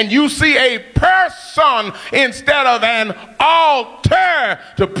 and you see a person instead of an altar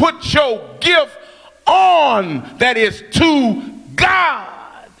to put your gift on that is to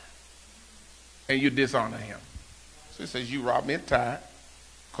God, and you dishonor him. So it says you rob me in tithe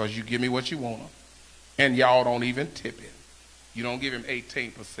because you give me what you want, and y'all don't even tip it. You don't give him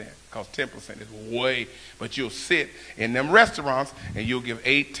 18% because 10% is way, but you'll sit in them restaurants and you'll give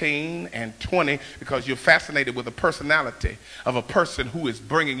 18 and 20 because you're fascinated with the personality of a person who is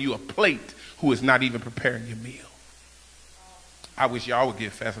bringing you a plate who is not even preparing your meal. I wish y'all would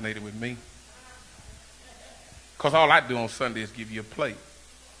get fascinated with me, because all I do on Sunday is give you a plate.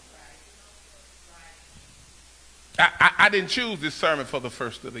 I didn't choose this sermon for the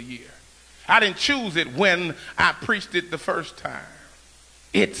first of the year. I didn't choose it when I preached it the first time.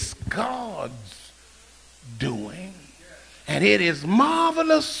 It's God's doing. And it is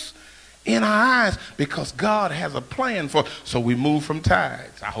marvelous in our eyes because God has a plan for it. So we move from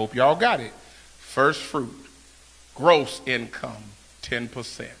tithes. I hope y'all got it. First fruit, gross income,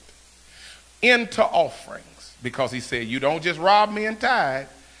 10%. Into offerings, because he said, you don't just rob me in tithe,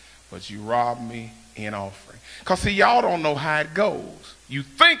 but you rob me in offering. Because see, y'all don't know how it goes. You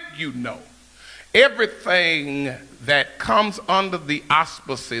think you know. Everything that comes under the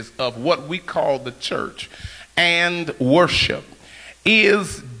auspices of what we call the church and worship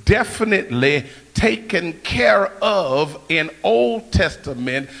is definitely taken care of in Old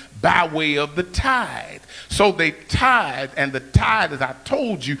Testament by way of the tithe. So they tithe, and the tithe, as I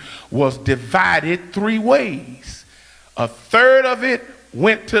told you, was divided 3 ways. A third of it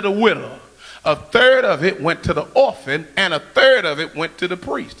went to the widow, a third of it went to the orphan, and a third of it went to the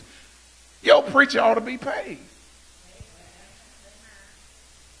priest. Your preacher ought to be paid.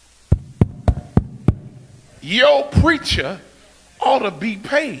 Your preacher ought to be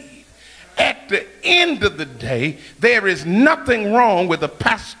paid. At the end of the day, there is nothing wrong with a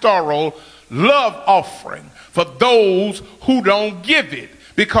pastoral love offering for those who don't give it,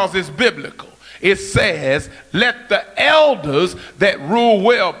 because it's biblical. It says, let the elders that rule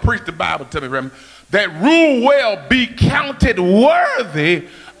well, preach the Bible to me, remember, that rule well be counted worthy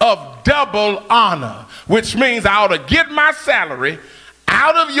of double honor, which means I ought to get my salary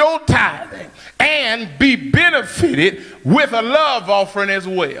out of your tithing and be benefited with a love offering as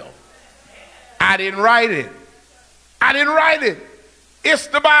well. I didn't write it. I didn't write it. It's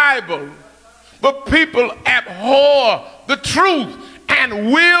the Bible. But people abhor the truth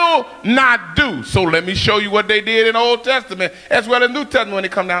and will not do. So let me show you what they did in the Old Testament as well as New Testament when they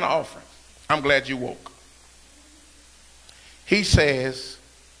come down to offering. I'm glad you woke. He says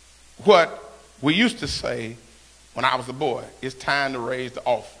what we used to say when I was a boy, it's time to raise the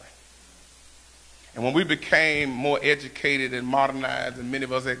offering. And when we became more educated and modernized, and many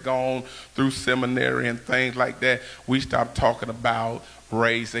of us had gone through seminary and things like that, we stopped talking about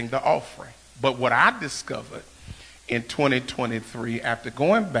raising the offering. But what I discovered in 2023, after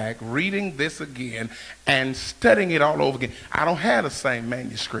going back, reading this again, and studying it all over again, I don't have the same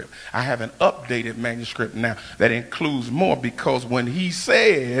manuscript. I have an updated manuscript now that includes more, because when he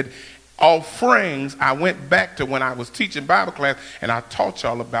said offerings, I went back to when I was teaching Bible class, and I taught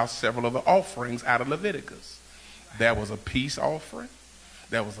y'all about several of the offerings out of Leviticus. There was a peace offering.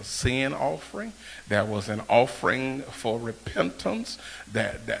 There was a sin offering. There was an offering for repentance.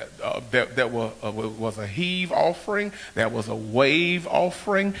 There was a heave offering. There was a wave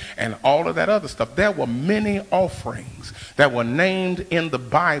offering, and all of that other stuff. There were many offerings that were named in the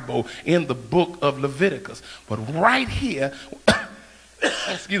Bible in the book of Leviticus. But right here,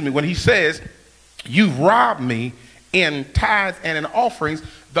 excuse me, when he says, you've robbed me in tithes and in offerings,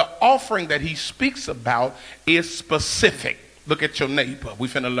 the offering that he speaks about is specific. Look at your neighbor. We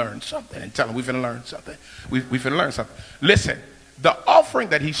finna learn something. And tell him we finna learn something. We finna learn something. Listen, the offering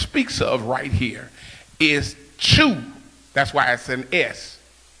that he speaks of right here is true. That's why it's an S.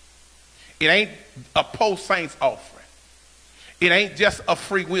 It ain't a post-saints offering. It ain't just a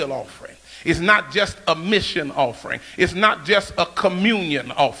free will offering. It's not just a mission offering. It's not just a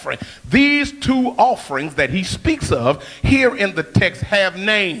communion offering. These two offerings that he speaks of here in the text have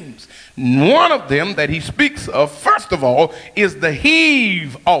names. One of them that he speaks of, first of all, is the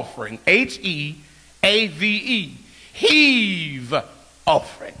heave offering. H-E-A-V-E. Heave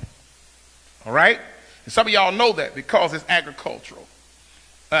offering. All right? And some of y'all know that because it's agricultural.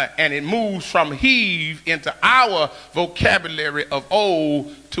 And it moves from heave into our vocabulary of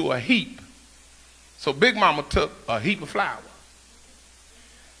old to a heap. So Big Mama took a heap of flour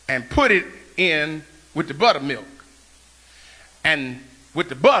and put it in with the buttermilk and with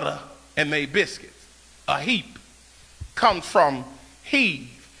the butter and made biscuits. A heap comes from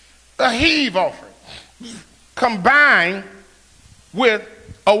heave. A heave offering combined with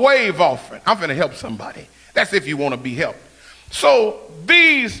a wave offering. I'm going to help somebody. That's if you want to be helped. So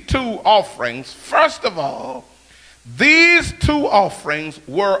these two offerings, first of all, these two offerings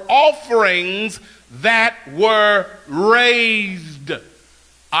were offerings that were raised.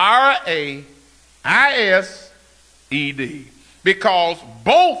 R-A-I-S-E-D. Because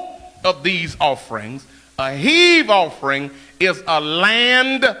both of these offerings, a heave offering is a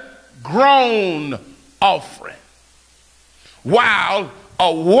land-grown offering, while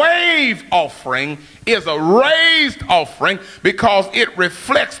a wave offering is a raised offering because it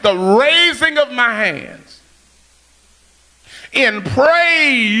reflects the raising of my hands in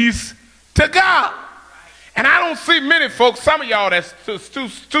praise to God. And I don't see many folks, some of y'all that's too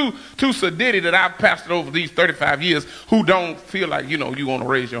sedity that I've pastored over these 35 years, who don't feel like, you know, you want to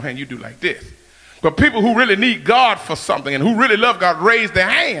raise your hand, you do like this. But people who really need God for something and who really love God raise their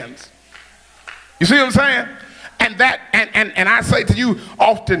hands. You see what I'm saying? And that, and I say to you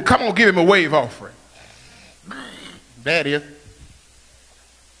often, come on, give him a wave offering. That is.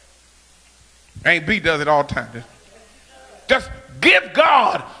 Ain't B does it all the time. Just give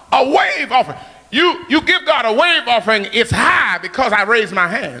God a wave offering. You give God a wave offering, it's high because I raise my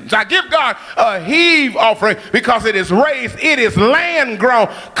hands. I give God a heave offering because it is raised, it is land grown.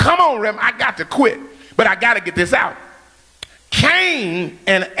 Come on, Rem, I got to quit, but I got to get this out. Cain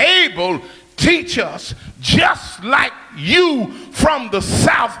and Abel teach us, just like you from the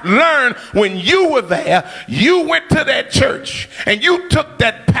South learned when you were there. You went to that church and you took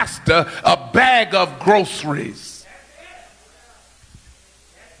that pastor a bag of groceries.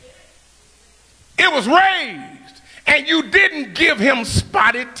 It was raised, and you didn't give him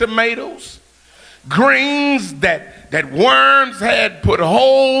spotted tomatoes, greens that worms had put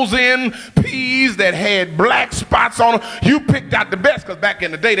holes in, peas that had black spots on them. You picked out the best, because back in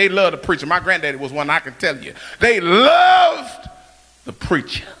the day, they loved the preacher. My granddaddy was one, I can tell you. They loved the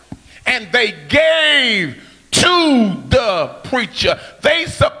preacher. and they gave to the preacher. They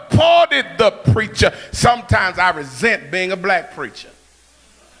supported the preacher. Sometimes I resent being a black preacher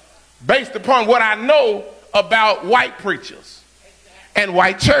based upon what I know about white preachers and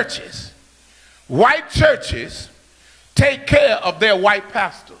white churches. White churches take care of their white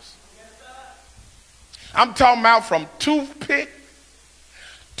pastors. I'm talking about from toothpick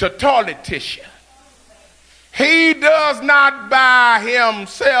to toilet tissue. He does not buy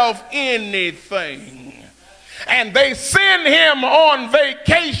himself anything. And they send him on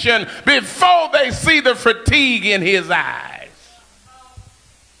vacation before they see the fatigue in his eyes.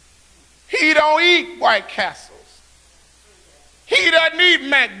 He don't eat White Castles. He doesn't eat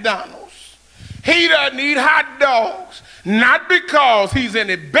McDonald's. He doesn't eat hot dogs. Not because he's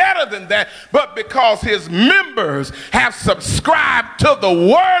any better than that, but because his members have subscribed to the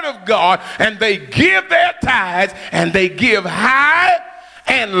Word of God, and they give their tithes, and they give high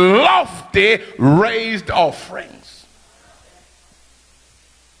and lofty raised offerings.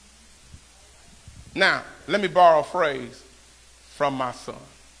 Now, let me borrow a phrase from my son.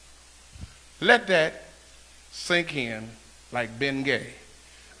 Let that sink in like Ben Gay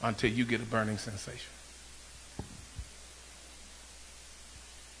until you get a burning sensation.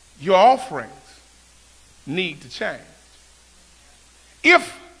 Your offerings need to change.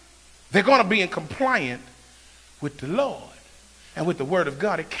 If they're going to be in compliance with the Lord and with the Word of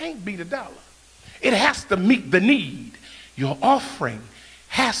God, it can't be the dollar. It has to meet the need. Your offering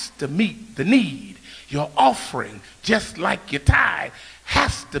has to meet the need. Your offering, just like your tithe,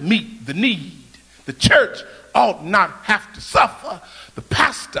 has to meet the need. The church ought not have to suffer. The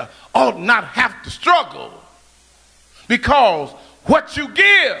pastor ought not have to struggle, because what you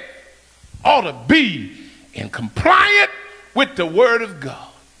give ought to be in compliance with the Word of God.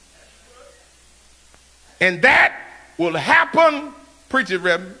 And that will happen, preacher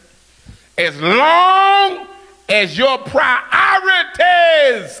Reverend, as long as your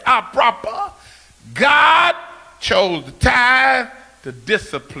priorities are proper. God chose the tithe to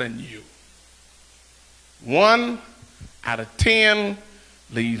discipline you. 1 out of 10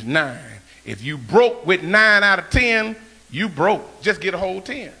 leaves 9. If you broke with 9 out of 10, you broke. Just get a whole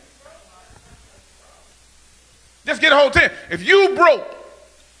 10. Just get a whole 10. If you broke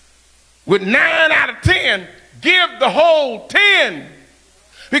with 9 out of 10, give the whole 10.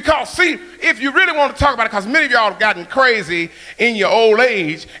 Because, see, if you really want to talk about it, because many of y'all have gotten crazy in your old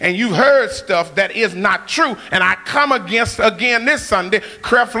age and you've heard stuff that is not true. And I come against, again this Sunday,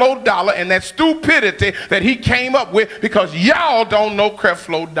 Creflo Dollar and that stupidity that he came up with, because y'all don't know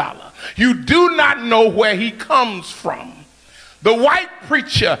Creflo Dollar. You do not know where he comes from. The white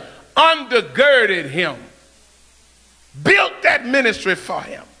preacher undergirded him, built that ministry for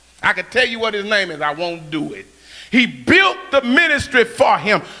him. I can tell you what his name is. I won't do it. He built the ministry for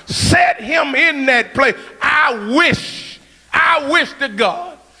him, set him in that place. I wish to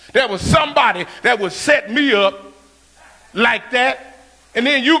God there was somebody that would set me up like that. And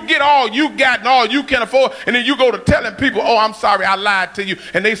then you get all you got and all you can afford, and then you go to telling people, oh, I'm sorry, I lied to you.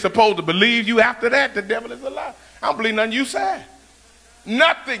 And they supposed to believe you after that. The devil is a lie. I don't believe nothing you said.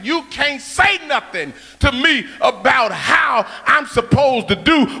 Nothing. You can't say nothing to me about how I'm supposed to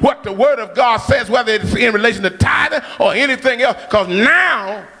do what the Word of God says, whether it's in relation to tithing or anything else, because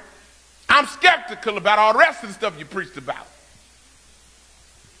now I'm skeptical about all the rest of the stuff you preached about.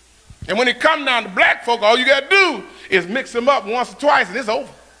 And when it comes down to black folk, all you got to do is mix them up once or twice and it's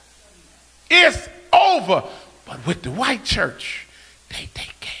over. It's over. But with the white church, they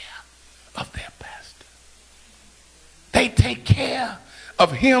take care of their pastor. They take care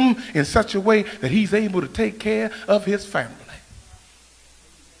of him in such a way that he's able to take care of his family.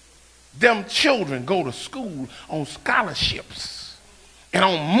 Them children go to school on scholarships and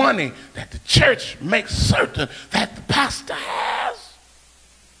on money that the church makes certain that the pastor has.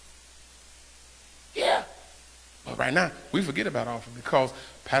 Yeah. But right now, we forget about offering, because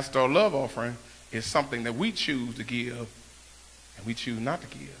pastoral love offering is something that we choose to give and we choose not to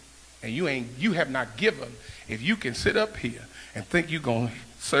give. And you have not given. If you can sit up here and think you're going to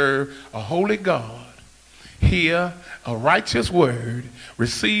serve a holy God, hear a righteous word,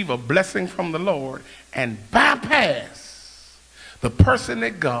 receive a blessing from the Lord, and bypass the person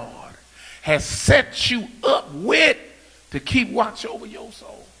that God has set you up with to keep watch over your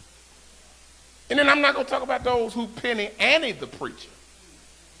soul. And then I'm not going to talk about those who penny ante the preacher.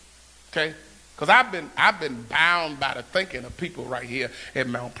 Okay? Because I've been bound by the thinking of people right here at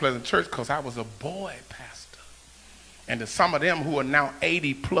Mount Pleasant Church, because I was a boy pastor. And to some of them who are now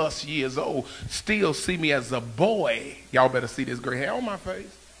 80 plus years old still see me as a boy. Y'all better see this gray hair on my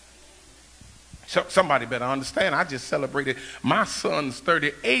face. So somebody better understand, I just celebrated my son's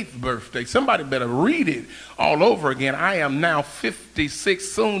 38th birthday. Somebody better read it all over again. I am now 56,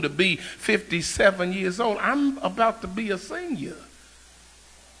 soon to be 57 years old. I'm about to be a senior.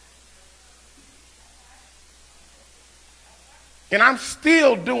 And I'm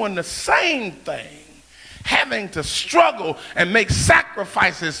still doing the same thing, having to struggle and make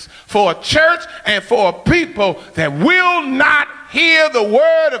sacrifices for a church and for a people that will not hear the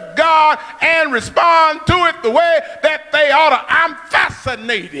word of God and respond to it the way that they ought to. I'm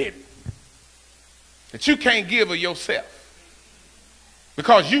fascinated that you can't give of yourself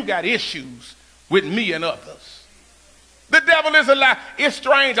because you got issues with me and others. The devil is a lie. It's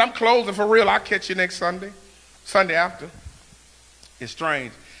strange. I'm closing for real. I'll catch you next Sunday, Sunday after. It's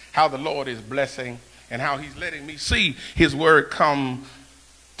strange how the Lord is blessing and how he's letting me see his word come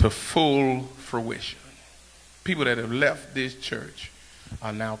to full fruition. People that have left this church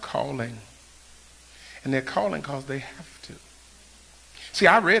are now calling. And they're calling because they have to. See,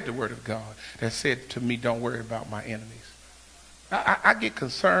 I read the word of God that said to me, don't worry about my enemies. I get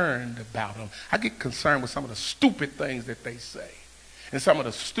concerned about them. I get concerned with some of the stupid things that they say and some of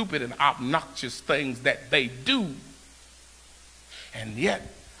the stupid and obnoxious things that they do. And yet,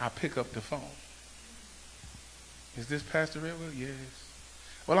 I pick up the phone. Is this Pastor Redwell? Yes.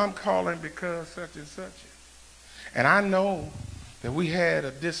 Well, I'm calling because such and such. And I know that we had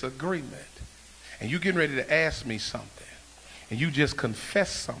a disagreement. And you getting ready to ask me something. And you just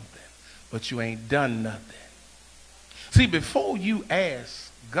confess something. But you ain't done nothing. See, before you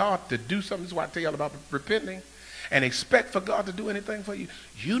ask God to do something, this is why I tell y'all about repenting, and expect for God to do anything for you,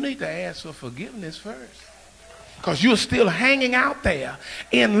 you need to ask for forgiveness first. Because you're still hanging out there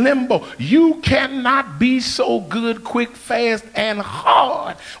in limbo. You cannot be so good, quick, fast, and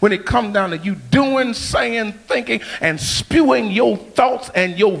hard when it comes down to you doing, saying, thinking, and spewing your thoughts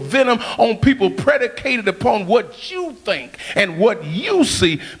and your venom on people predicated upon what you think and what you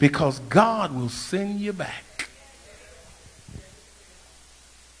see, because God will send you back.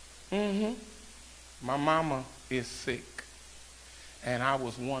 My mama is sick, and I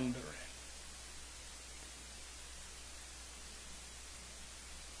was wondering,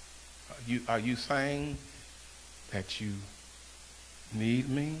 are you saying that you need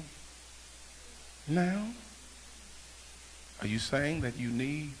me now? Are you saying that you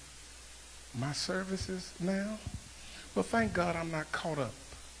need my services now? Well, thank God I'm not caught up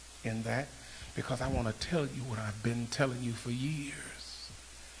in that, because I want to tell you what I've been telling you for years.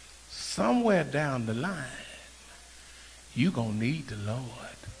 Somewhere down the line, you're going to need the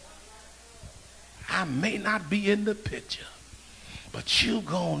Lord. I may not be in the picture, but you're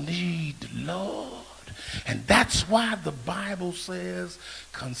going to need the Lord. And that's why the Bible says,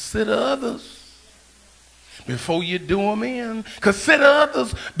 consider others before you do them in. Consider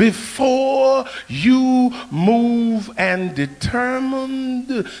others before you move and determined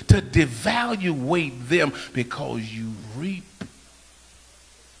to devaluate them, because you reap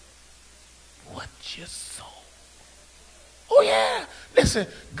what you sow. Oh yeah, listen,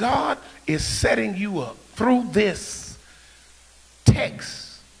 God is setting you up through this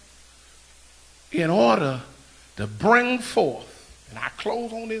text in order to bring forth, and I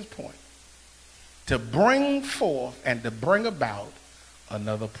close on this point, to bring forth and to bring about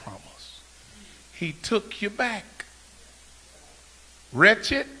another promise. He took you back.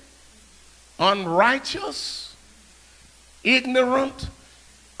 Wretched, unrighteous, ignorant,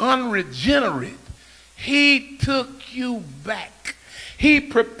 unregenerate. He took you back. He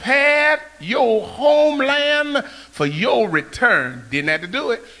prepared your homeland for your return. Didn't have to do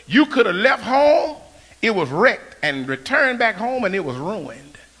it. You could have left home, it was wrecked, and returned back home and it was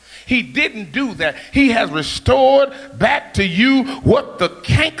ruined. He didn't do that. He has restored back to you what the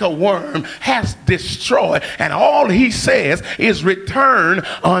cankerworm has destroyed. And all he says is, return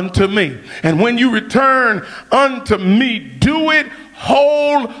unto me. And when you return unto me, do it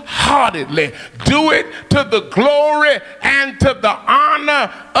wholeheartedly. Do it to the glory and to the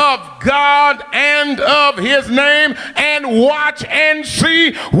honor of God and of his name, and watch and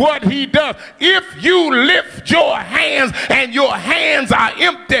see what he does. If you lift your hands and your hands are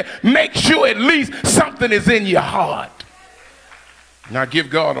empty, make sure at least something is in your heart. Now give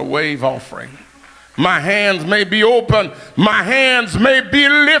God a wave offering. My hands may be open, my hands may be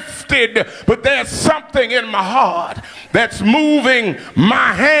lifted, but there's something in my heart that's moving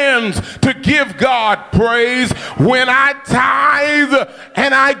my hands to give God praise. When I tithe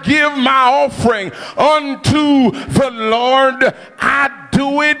and I give my offering unto the Lord, I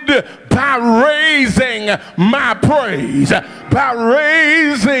do it by raising my praise, by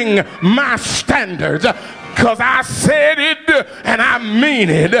raising my standards, because I said it and I mean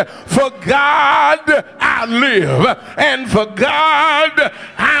it. For God I live, and for God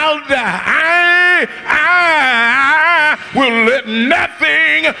I'll die. I will let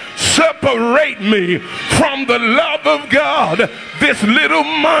nothing separate me from the love of God. This little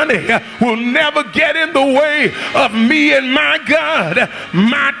money will never get in the way of me and my God.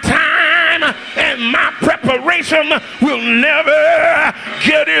 My time and my preparation will never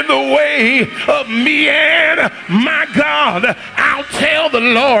get in the way of me and my God. I'll tell the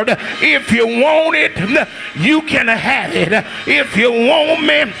Lord, if you want it, you can have it. If you want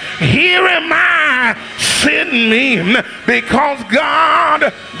me, here am I, send me. Because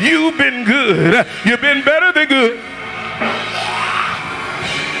God, you've been good. You've been better than good.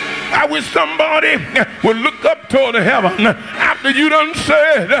 I wish somebody would look up toward heaven after you done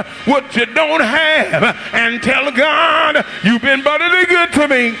said what you don't have and tell God, you've been better than good to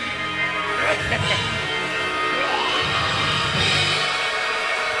me.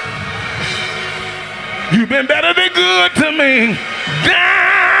 You've been better than good to me.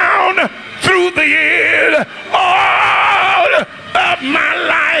 Down through the years, all of my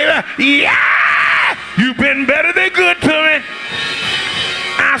life, yeah, you've been better than good to me.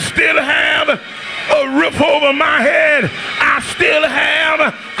 I still have a roof over my head. I still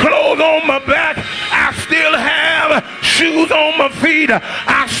have clothes on my back. I still have shoes on my feet.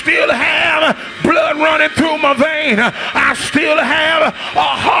 I still have blood running through my vein. I still have a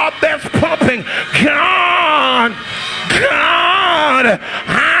heart that's pumping. God,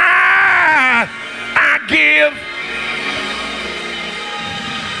 I give.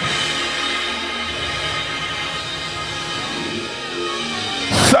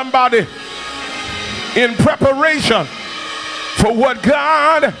 Somebody in preparation for what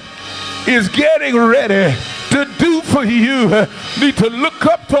God is getting ready to do for you need to look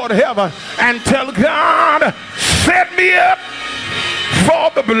up toward heaven and tell God, set me up for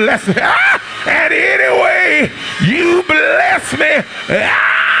the blessing. And anyway, you bless me.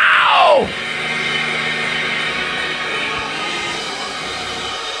 Ow!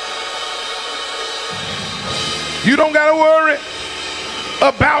 You don't got to worry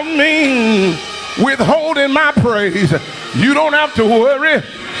about me withholding my praise. You don't have to worry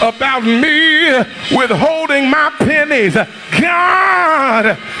about me withholding my pennies.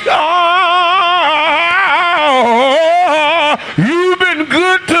 God, oh, you've been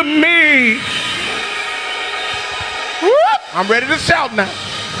good to me. I'm ready to shout now.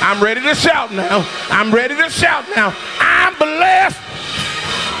 I'm ready to shout now. I'm ready to shout now. I'm blessed.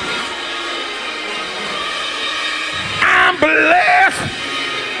 I'm blessed.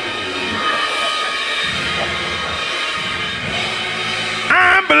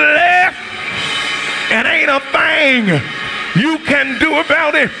 I'm blessed, and ain't a thing you can do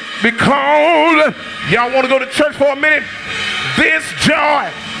about it, because y'all want to go to church for a minute? This joy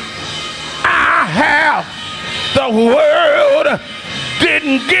I have, the world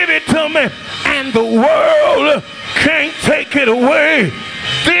didn't give it to me, and the world can't take it away.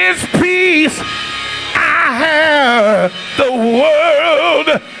 This peace I have, the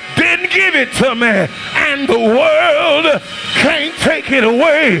world didn't give it to me, and the world can't take it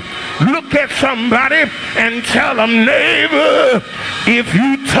away. Look at somebody and tell them, neighbor, if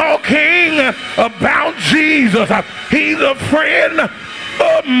you talking about Jesus, he's a friend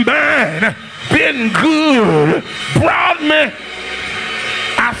of mine, been good, brought me,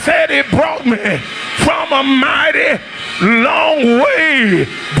 I said it brought me from a mighty long way,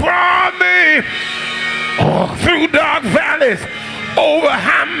 brought me through dark valleys, over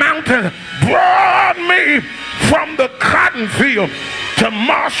high mountains, brought me from the cotton field to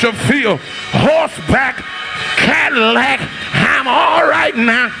Marshall Field, horseback, Cadillac. I'm all right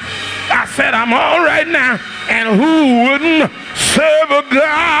now. I said I'm all right now. And who wouldn't serve a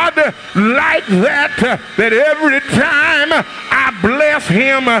God like that, that every time I bless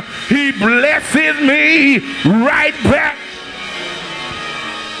him, he blesses me right back?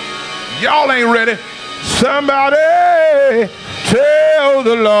 Y'all ain't ready. Somebody tell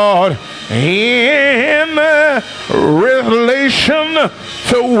the Lord in relation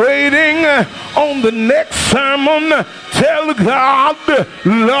to waiting on the next sermon, tell God,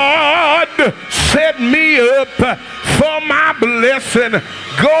 Lord, set me up for my blessing.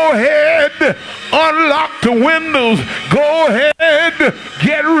 Go ahead, unlock the windows. Go ahead,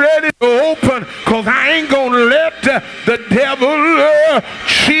 get ready to open, because I ain't going to let the devil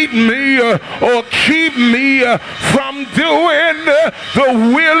cheat me or keep me from doing the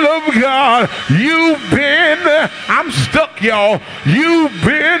will of God. You've been, I'm stuck, y'all. You've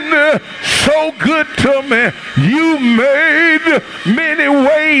been so good to me. You made many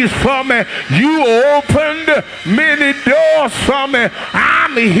ways for me. You opened many doors for me.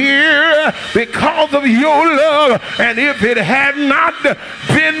 I'm here because of your love. And if it had not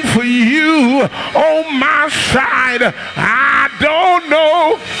been for you on my side, I don't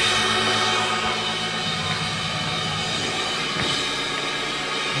know.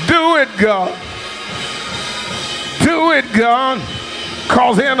 Do it, God. Do it, God.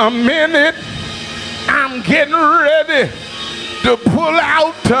 Because in a minute, I'm getting ready to pull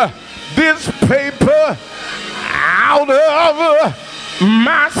out this paper out of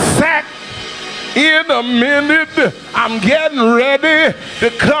my sack. In a minute, I'm getting ready to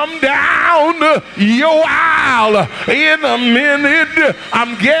come down your aisle. In a minute,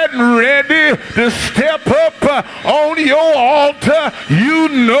 I'm getting ready to step up on your altar. You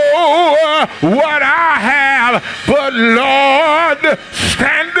know what I have, but Lord,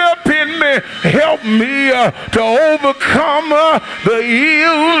 stand up in me. Help me to overcome the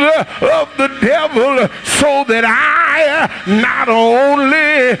ills of the devil, so that I not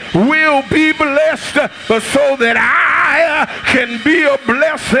only will be blessed, but so that I can be a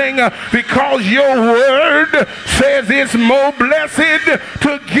blessing, because your word says it's more blessed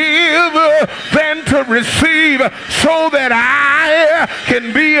to give than to receive, so that I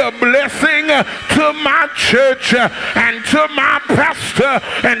can be a blessing to my church and to my pastor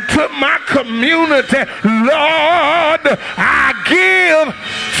and to my community. Lord, I give,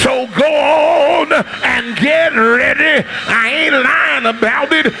 so go on and get ready. I ain't lying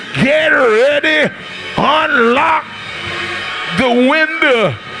about it. Get ready. Unlock the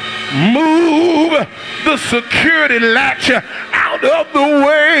window. Move the security latch out of the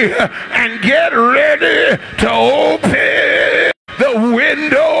way and get ready to open the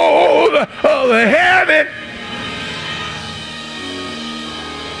windows of heaven.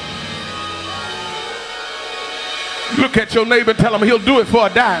 Look at your neighbor and tell him he'll do it for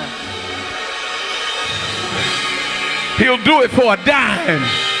a dime. He'll do it for a dime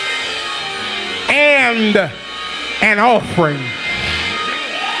and an offering.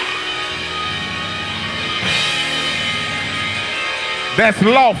 That's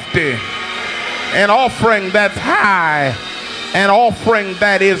lofty, an offering that's high, an offering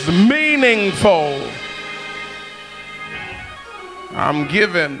that is meaningful. I'm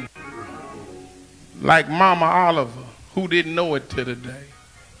giving like Mama Oliver, who didn't know it till today.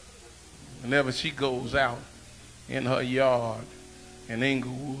 Whenever she goes out in her yard in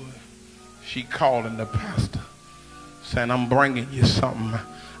Inglewood, she calling the pastor, saying, I'm bringing you something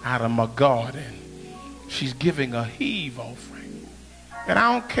out of my garden. She's giving a heave offering. And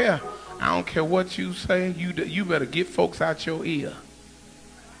I don't care what you say. You better get folks out your ear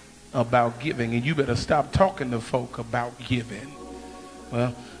about giving, and you better stop talking to folk about giving.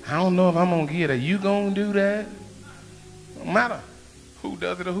 Well, I don't know if I'm going to get it. You going to do that? No matter who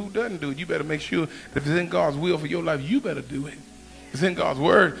does it or who doesn't do it. You better make sure that if it's in God's will for your life, you better do it. If it's in God's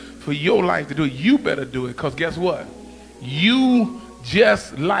word for your life to do it, you better do it. Because guess what? You,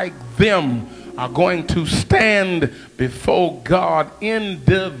 just like them, are going to stand before God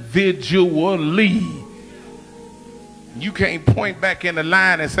individually. You can't point back in the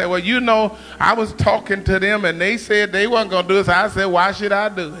line and say, well, you know, I was talking to them and they said they weren't going to do it. So I said, why should I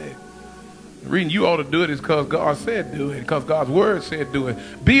do it? The reason you ought to do it is because God said do it, because God's word said do it.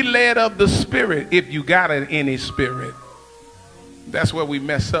 Be led of the Spirit if you got any spirit. That's where we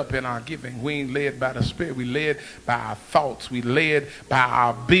mess up in our giving. We ain't led by the Spirit. We led by our thoughts. We led by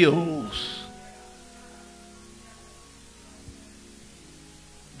our bills.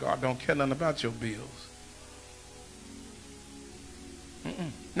 God don't care nothing about your bills.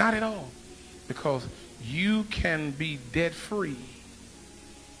 Not at all. Because you can be debt free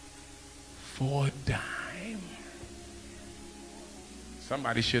for a dime.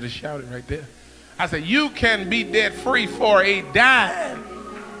 Somebody should have shouted right there. I said, you can be debt free for a dime.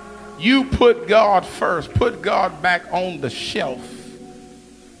 You put God first. Put God back on the shelf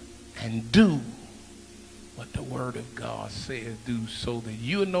and do what the word of God says do, so that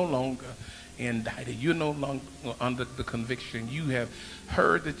you're no longer indicted. You're no longer under the conviction. You have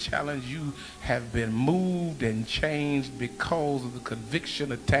heard the challenge. You have been moved and changed because of the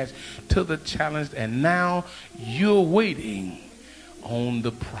conviction attached to the challenge. And now you're waiting on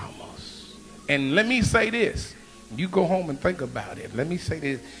the promise. And let me say this. You go home and think about it. Let me say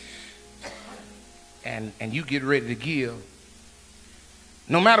this. and you get ready to give,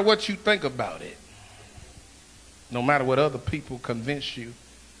 no matter what you think about it, no matter what other people convince you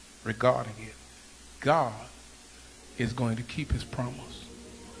regarding it, God is going to keep his promise.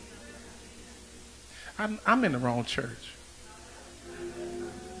 I'm in the wrong church.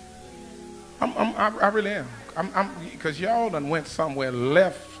 I really am. Because y'all done went somewhere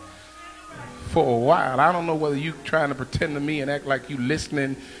left for a while. I don't know whether you trying to pretend to me and act like you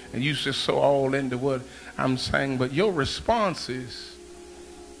listening and you just so all into what I'm saying, but your responses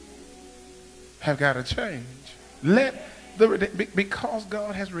have got to change. Because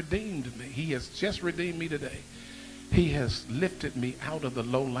God has redeemed me. He has just redeemed me today. He has lifted me out of the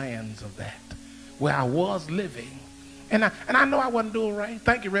lowlands of that, where I was living. And I know I wasn't doing right.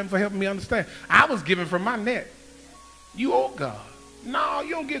 Thank you, Rem, for helping me understand. I was giving from my net. You owe God. No,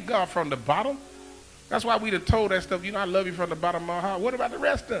 you don't get God from the bottom. That's why we done told that stuff, you know, I love you from the bottom of my heart. What about the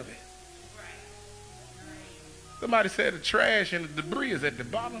rest of it? Somebody said the trash and the debris is at the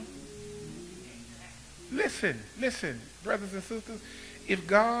bottom. Listen, brothers and sisters. If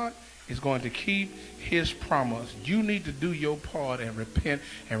God is going to keep his promise, you need to do your part and repent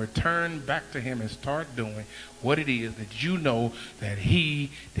and return back to him and start doing what it is that you know that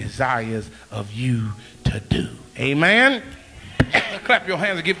he desires of you to do. Amen. Clap your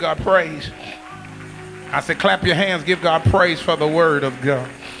hands and give God praise. I said clap your hands, give God praise for the word of God.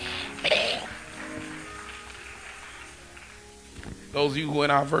 Those of you who are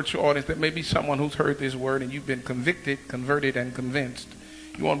in our virtual audience, there may be someone who's heard this word and you've been convicted, converted, and convinced.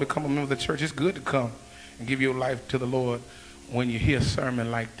 You want to become a member of the church, it's good to come and give your life to the Lord when you hear a sermon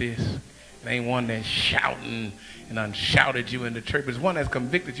like this. It ain't one that's shouting and unshouted you in the church, but it's one that's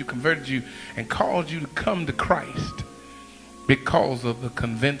convicted you, converted you, and called you to come to Christ because of the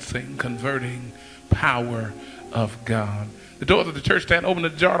convincing, converting power of God. The doors of the church stand open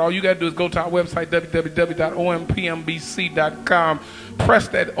ajar. All you got to do is go to our website, www.ompmbc.com. Press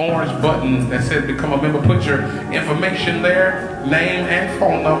that orange button that says become a member. Put your information there, name and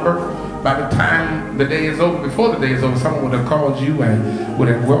phone number. By the time the day is over, before the day is over, someone would have called you and would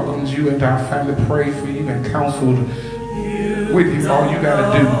have welcomed you into our family, prayed for you, and counseled with you. All you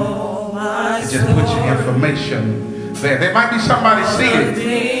got to do is just put your information there. There might be somebody seated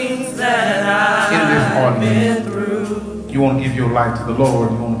in this audience. You want to give your life to the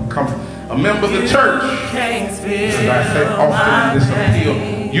Lord. You want to become a member of the church. As I say often in this appeal,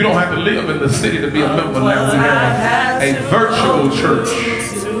 you don't have to live in the city to be a member now. We have a virtual church.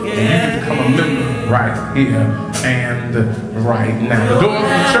 And you can become a member right here and right now. The doors of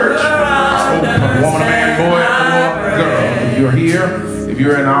the church are open. Woman, man, boy, girl. If you're here, if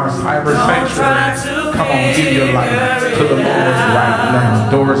you're in our cyber sanctuary, come on, give your life to the Lord right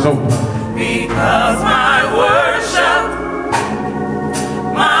now. Doors open. Because my worship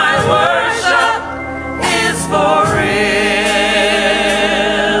is for real.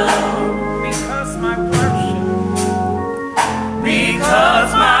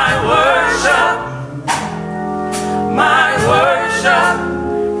 Because my worship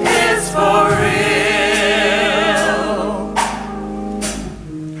is for real.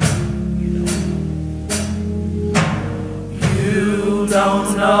 You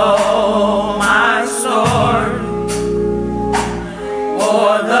don't know my story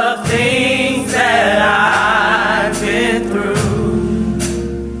or the things that I've been through.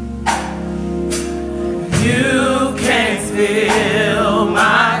 You can't feel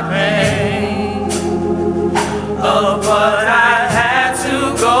my pain of what I had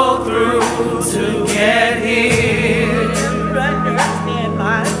to go through to get here. Understand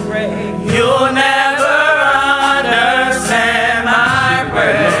my praise. You'll never understand my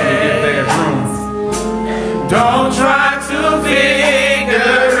praise.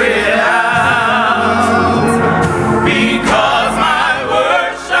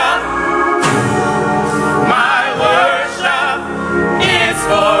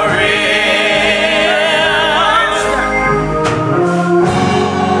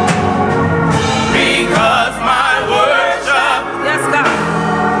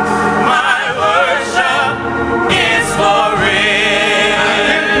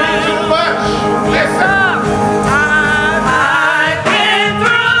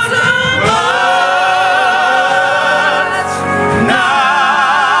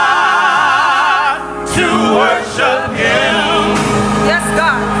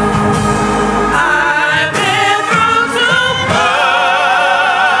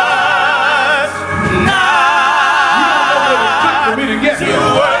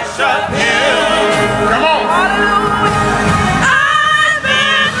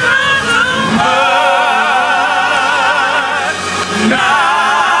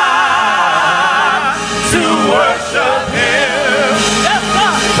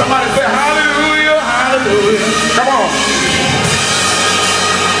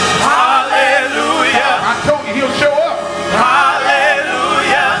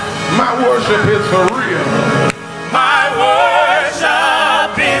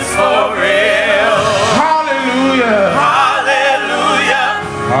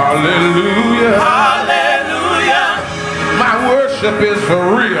 Hallelujah. Hallelujah. My worship is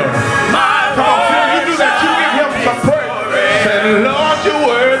for real. My Come on, till you do that, you give him some praise. Say, Lord, you're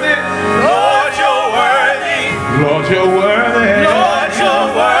worthy. Lord, you're worthy. Lord, you're worthy. Lord,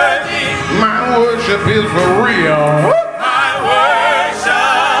 you're worthy. My worship is for real. My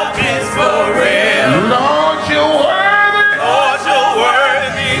worship is for real. Lord, you're worthy. Lord, you're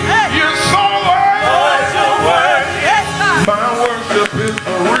worthy. You're so worthy. Lord, you're worthy. My worship is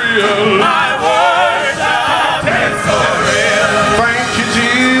for real. My worship is for real. Thank you,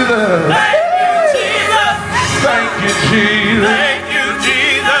 Jesus. Thank you, Jesus. Thank you, Jesus. Thank you,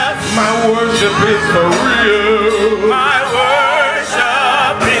 Jesus. My worship is for real. My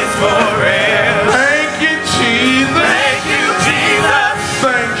worship is for real. Thank you, Jesus. Thank you, Jesus.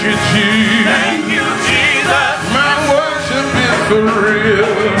 Thank you, Jesus. Thank you, Jesus. My worship is for real.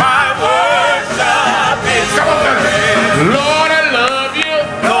 My worship is for real. Lord, I love you.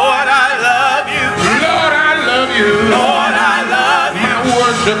 Lord, I love you. Lord, I love you. Lord, I love you. My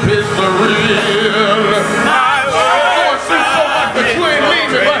worship is for real. My Going through so much, but worship you ain't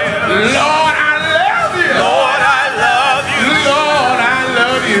leaving. But Lord, I love you. Lord, I love you. Lord, I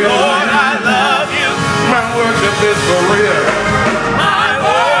love you. Lord, I love you. My worship is for real. My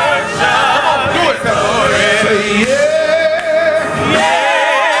worship Do it, is for real. say yeah,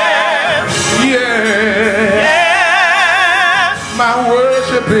 Yeah, yeah. yeah. My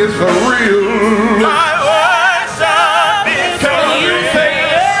worship is for real. My worship is for Can you real. say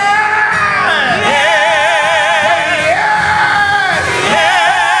yeah? Yeah,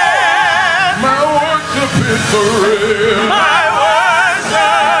 yeah. My worship is for real. My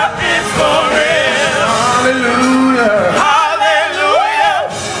worship is for real. Hallelujah. Hallelujah.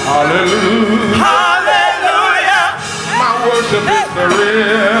 Hallelujah. Hallelujah. My worship is for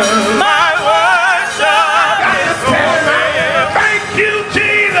real. My worship is for real. Thank you,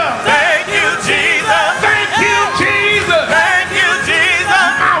 Jesus. Thank you, Jesus. Thank you, Jesus. Thank you, Jesus.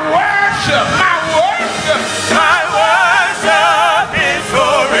 My worship, my worship. My worship is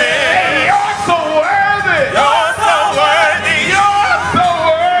for real. You're so worthy. You're so worthy. You're so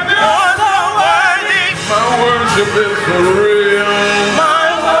worthy. You're so worthy. My worship is for real. My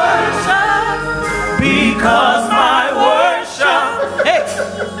worship, because my worship, hey,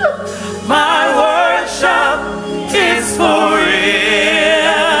 my worship is for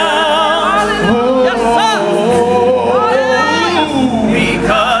real.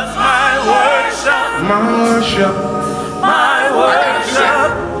 Because my worship, My worship.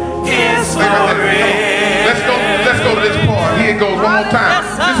 is for real. Let's go to this part. Here it goes one more time.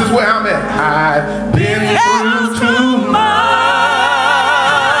 This is where I'm at. I've been through too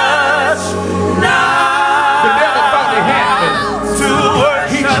much. Now The devil thought he had me. to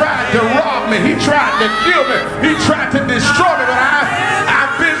He worship. tried to rob me. He tried to kill me. He tried to destroy me. But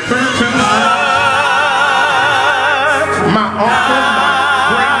I've been through too much. My uncle, my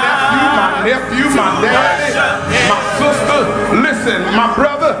great-nephew, my nephew, my daddy, my sister. Listen, my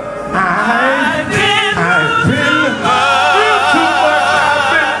brother. I've been through too much. I've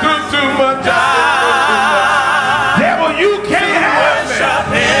been through too much. Devil, you can't have me. Worship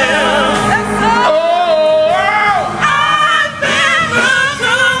Him. Oh, I've been through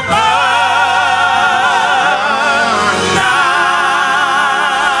too much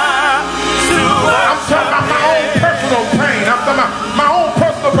now to I'm talking about my own personal pain. I'm talking about my own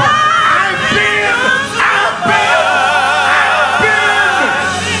personal pain. I've been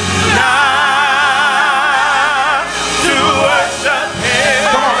now to worship Him.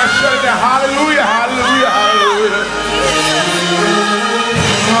 Come on, let's shut it down. Hallelujah, hallelujah, hallelujah.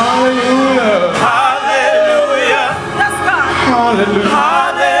 Hallelujah. Hallelujah. Hallelujah.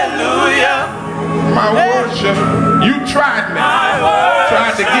 Hallelujah. My worship. You tried me.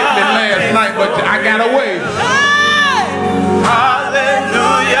 Tried to get me last night, but I got away.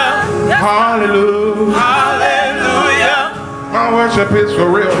 Hallelujah. Hallelujah. Hallelujah. My worship is for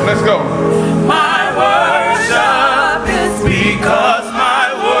real. Let's go. My worship is because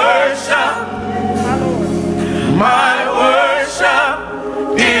my worship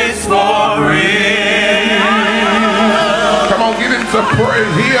is for real. Come on, give him some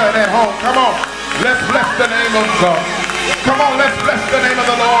praise here and at home. Come on. Let's bless the name of God. Come on, let's bless the name of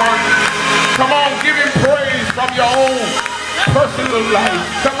the Lord. Come on, give him praise from your own personal life.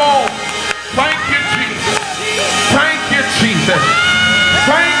 Come on. Thank you, Jesus. Thank you, Jesus.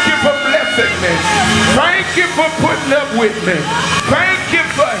 Thank you for blessing me. Thank you for putting up with me. Thank you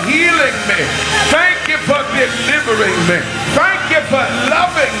for healing me. Thank you for delivering me. Thank you for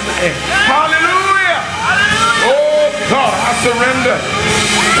loving me. Hallelujah. Oh God, I surrender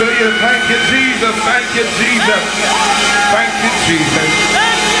to you. Thank you, Jesus. Thank you, Jesus. Thank you, Jesus.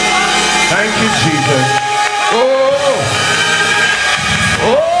 Thank you, Jesus. Oh.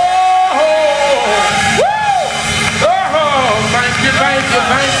 Oh. Woo. Oh. Thank you, thank you,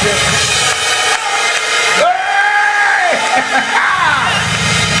 thank you. Hey.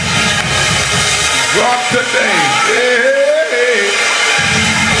 God today. Hey.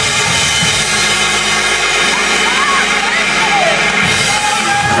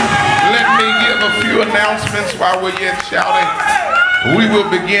 Let me give a few announcements while we're yet shouting. We will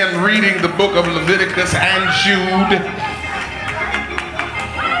begin reading the book of Leviticus and Jude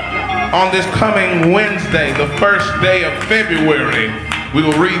on this coming Wednesday, the first day of February. We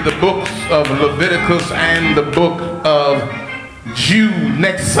will read the books of Leviticus and the book of Jude.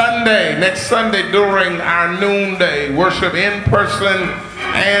 Next Sunday during our noonday worship in person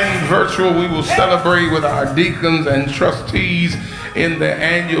and virtual, we will celebrate with our deacons and trustees in the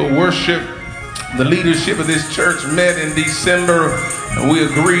annual worship. The leadership of this church met in December, and we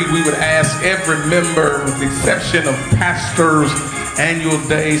agreed we would ask every member, with the exception of pastors' annual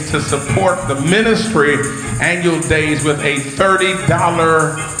days, to support the ministry annual days with a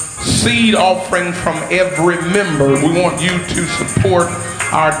 $30 seed offering from every member. We want you to support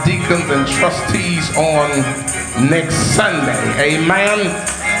our deacons and trustees on next Sunday. Amen.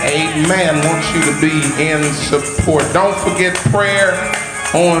 Amen. Want you to be in support. Don't forget prayer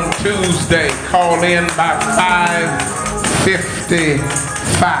on Tuesday. Call in by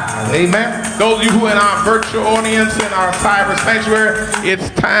 5:55. Amen. Those of you who are in our virtual audience, in our cyber sanctuary, it's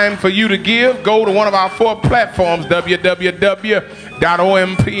time for you to give. Go to one of our 4 platforms,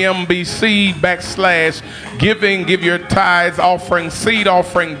 www.ompmbc.com/giving. Give your tithes, offering, seed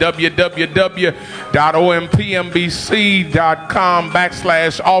offering,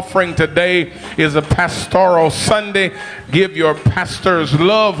 www.ompmbc.com/offering. Today is a pastoral Sunday. Give your pastor's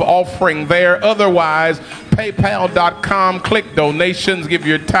love offering there. Otherwise, paypal.com, click donations, give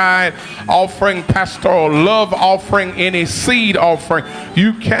your tithe, offering, pastoral love offering, any seed offering.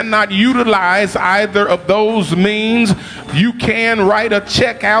 You cannot utilize either of those means. You can write a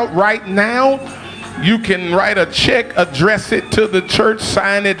check out right now. You can write a check, address it to the church,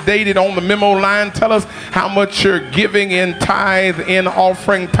 sign it, date it on the memo line. Tell us how much you're giving in tithe, in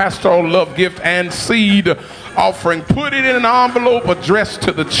offering, pastoral love gift, and seed offering. Put it in an envelope addressed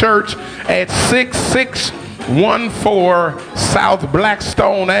to the church at 6614 South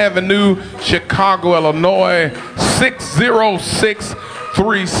Blackstone Avenue, Chicago, Illinois,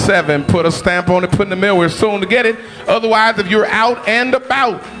 60637. Put a stamp on it, put in the mail. We're soon to get it. Otherwise, if you're out and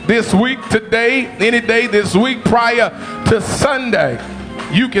about this week, today, any day this week prior to Sunday,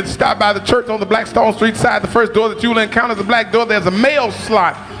 you can stop by the church on the Blackstone Street side. The first door that you'll encounter is the black door. There's a mail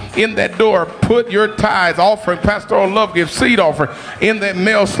slot in that door. Put your tithes, offering, pastoral love gift, seed offering in that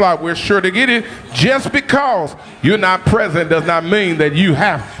mail slot. We're sure to get it. Just because you're not present does not mean that you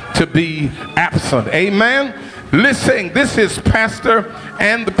have to be absent. Amen. Listen, this is Pastor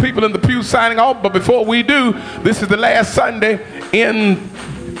and the people in the pew signing off. But before we do, this is the last Sunday in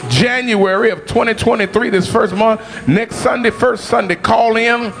January of 2023, this first month. Next Sunday, first Sunday, call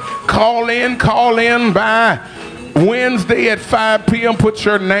in by Wednesday at 5 p.m. Put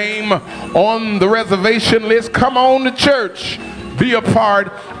your name on the reservation list. Come on to church. Be a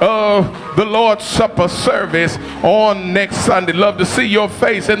part of the Lord's Supper service on next Sunday. Love to see your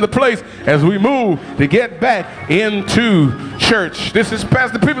face in the place as we move to get back into church. This is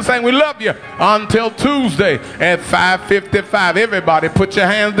Pastor People saying we love you until Tuesday at 5:55. Everybody put your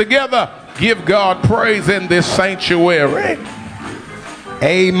hands together. Give God praise in this sanctuary.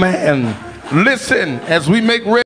 Amen. Listen, as we make ready.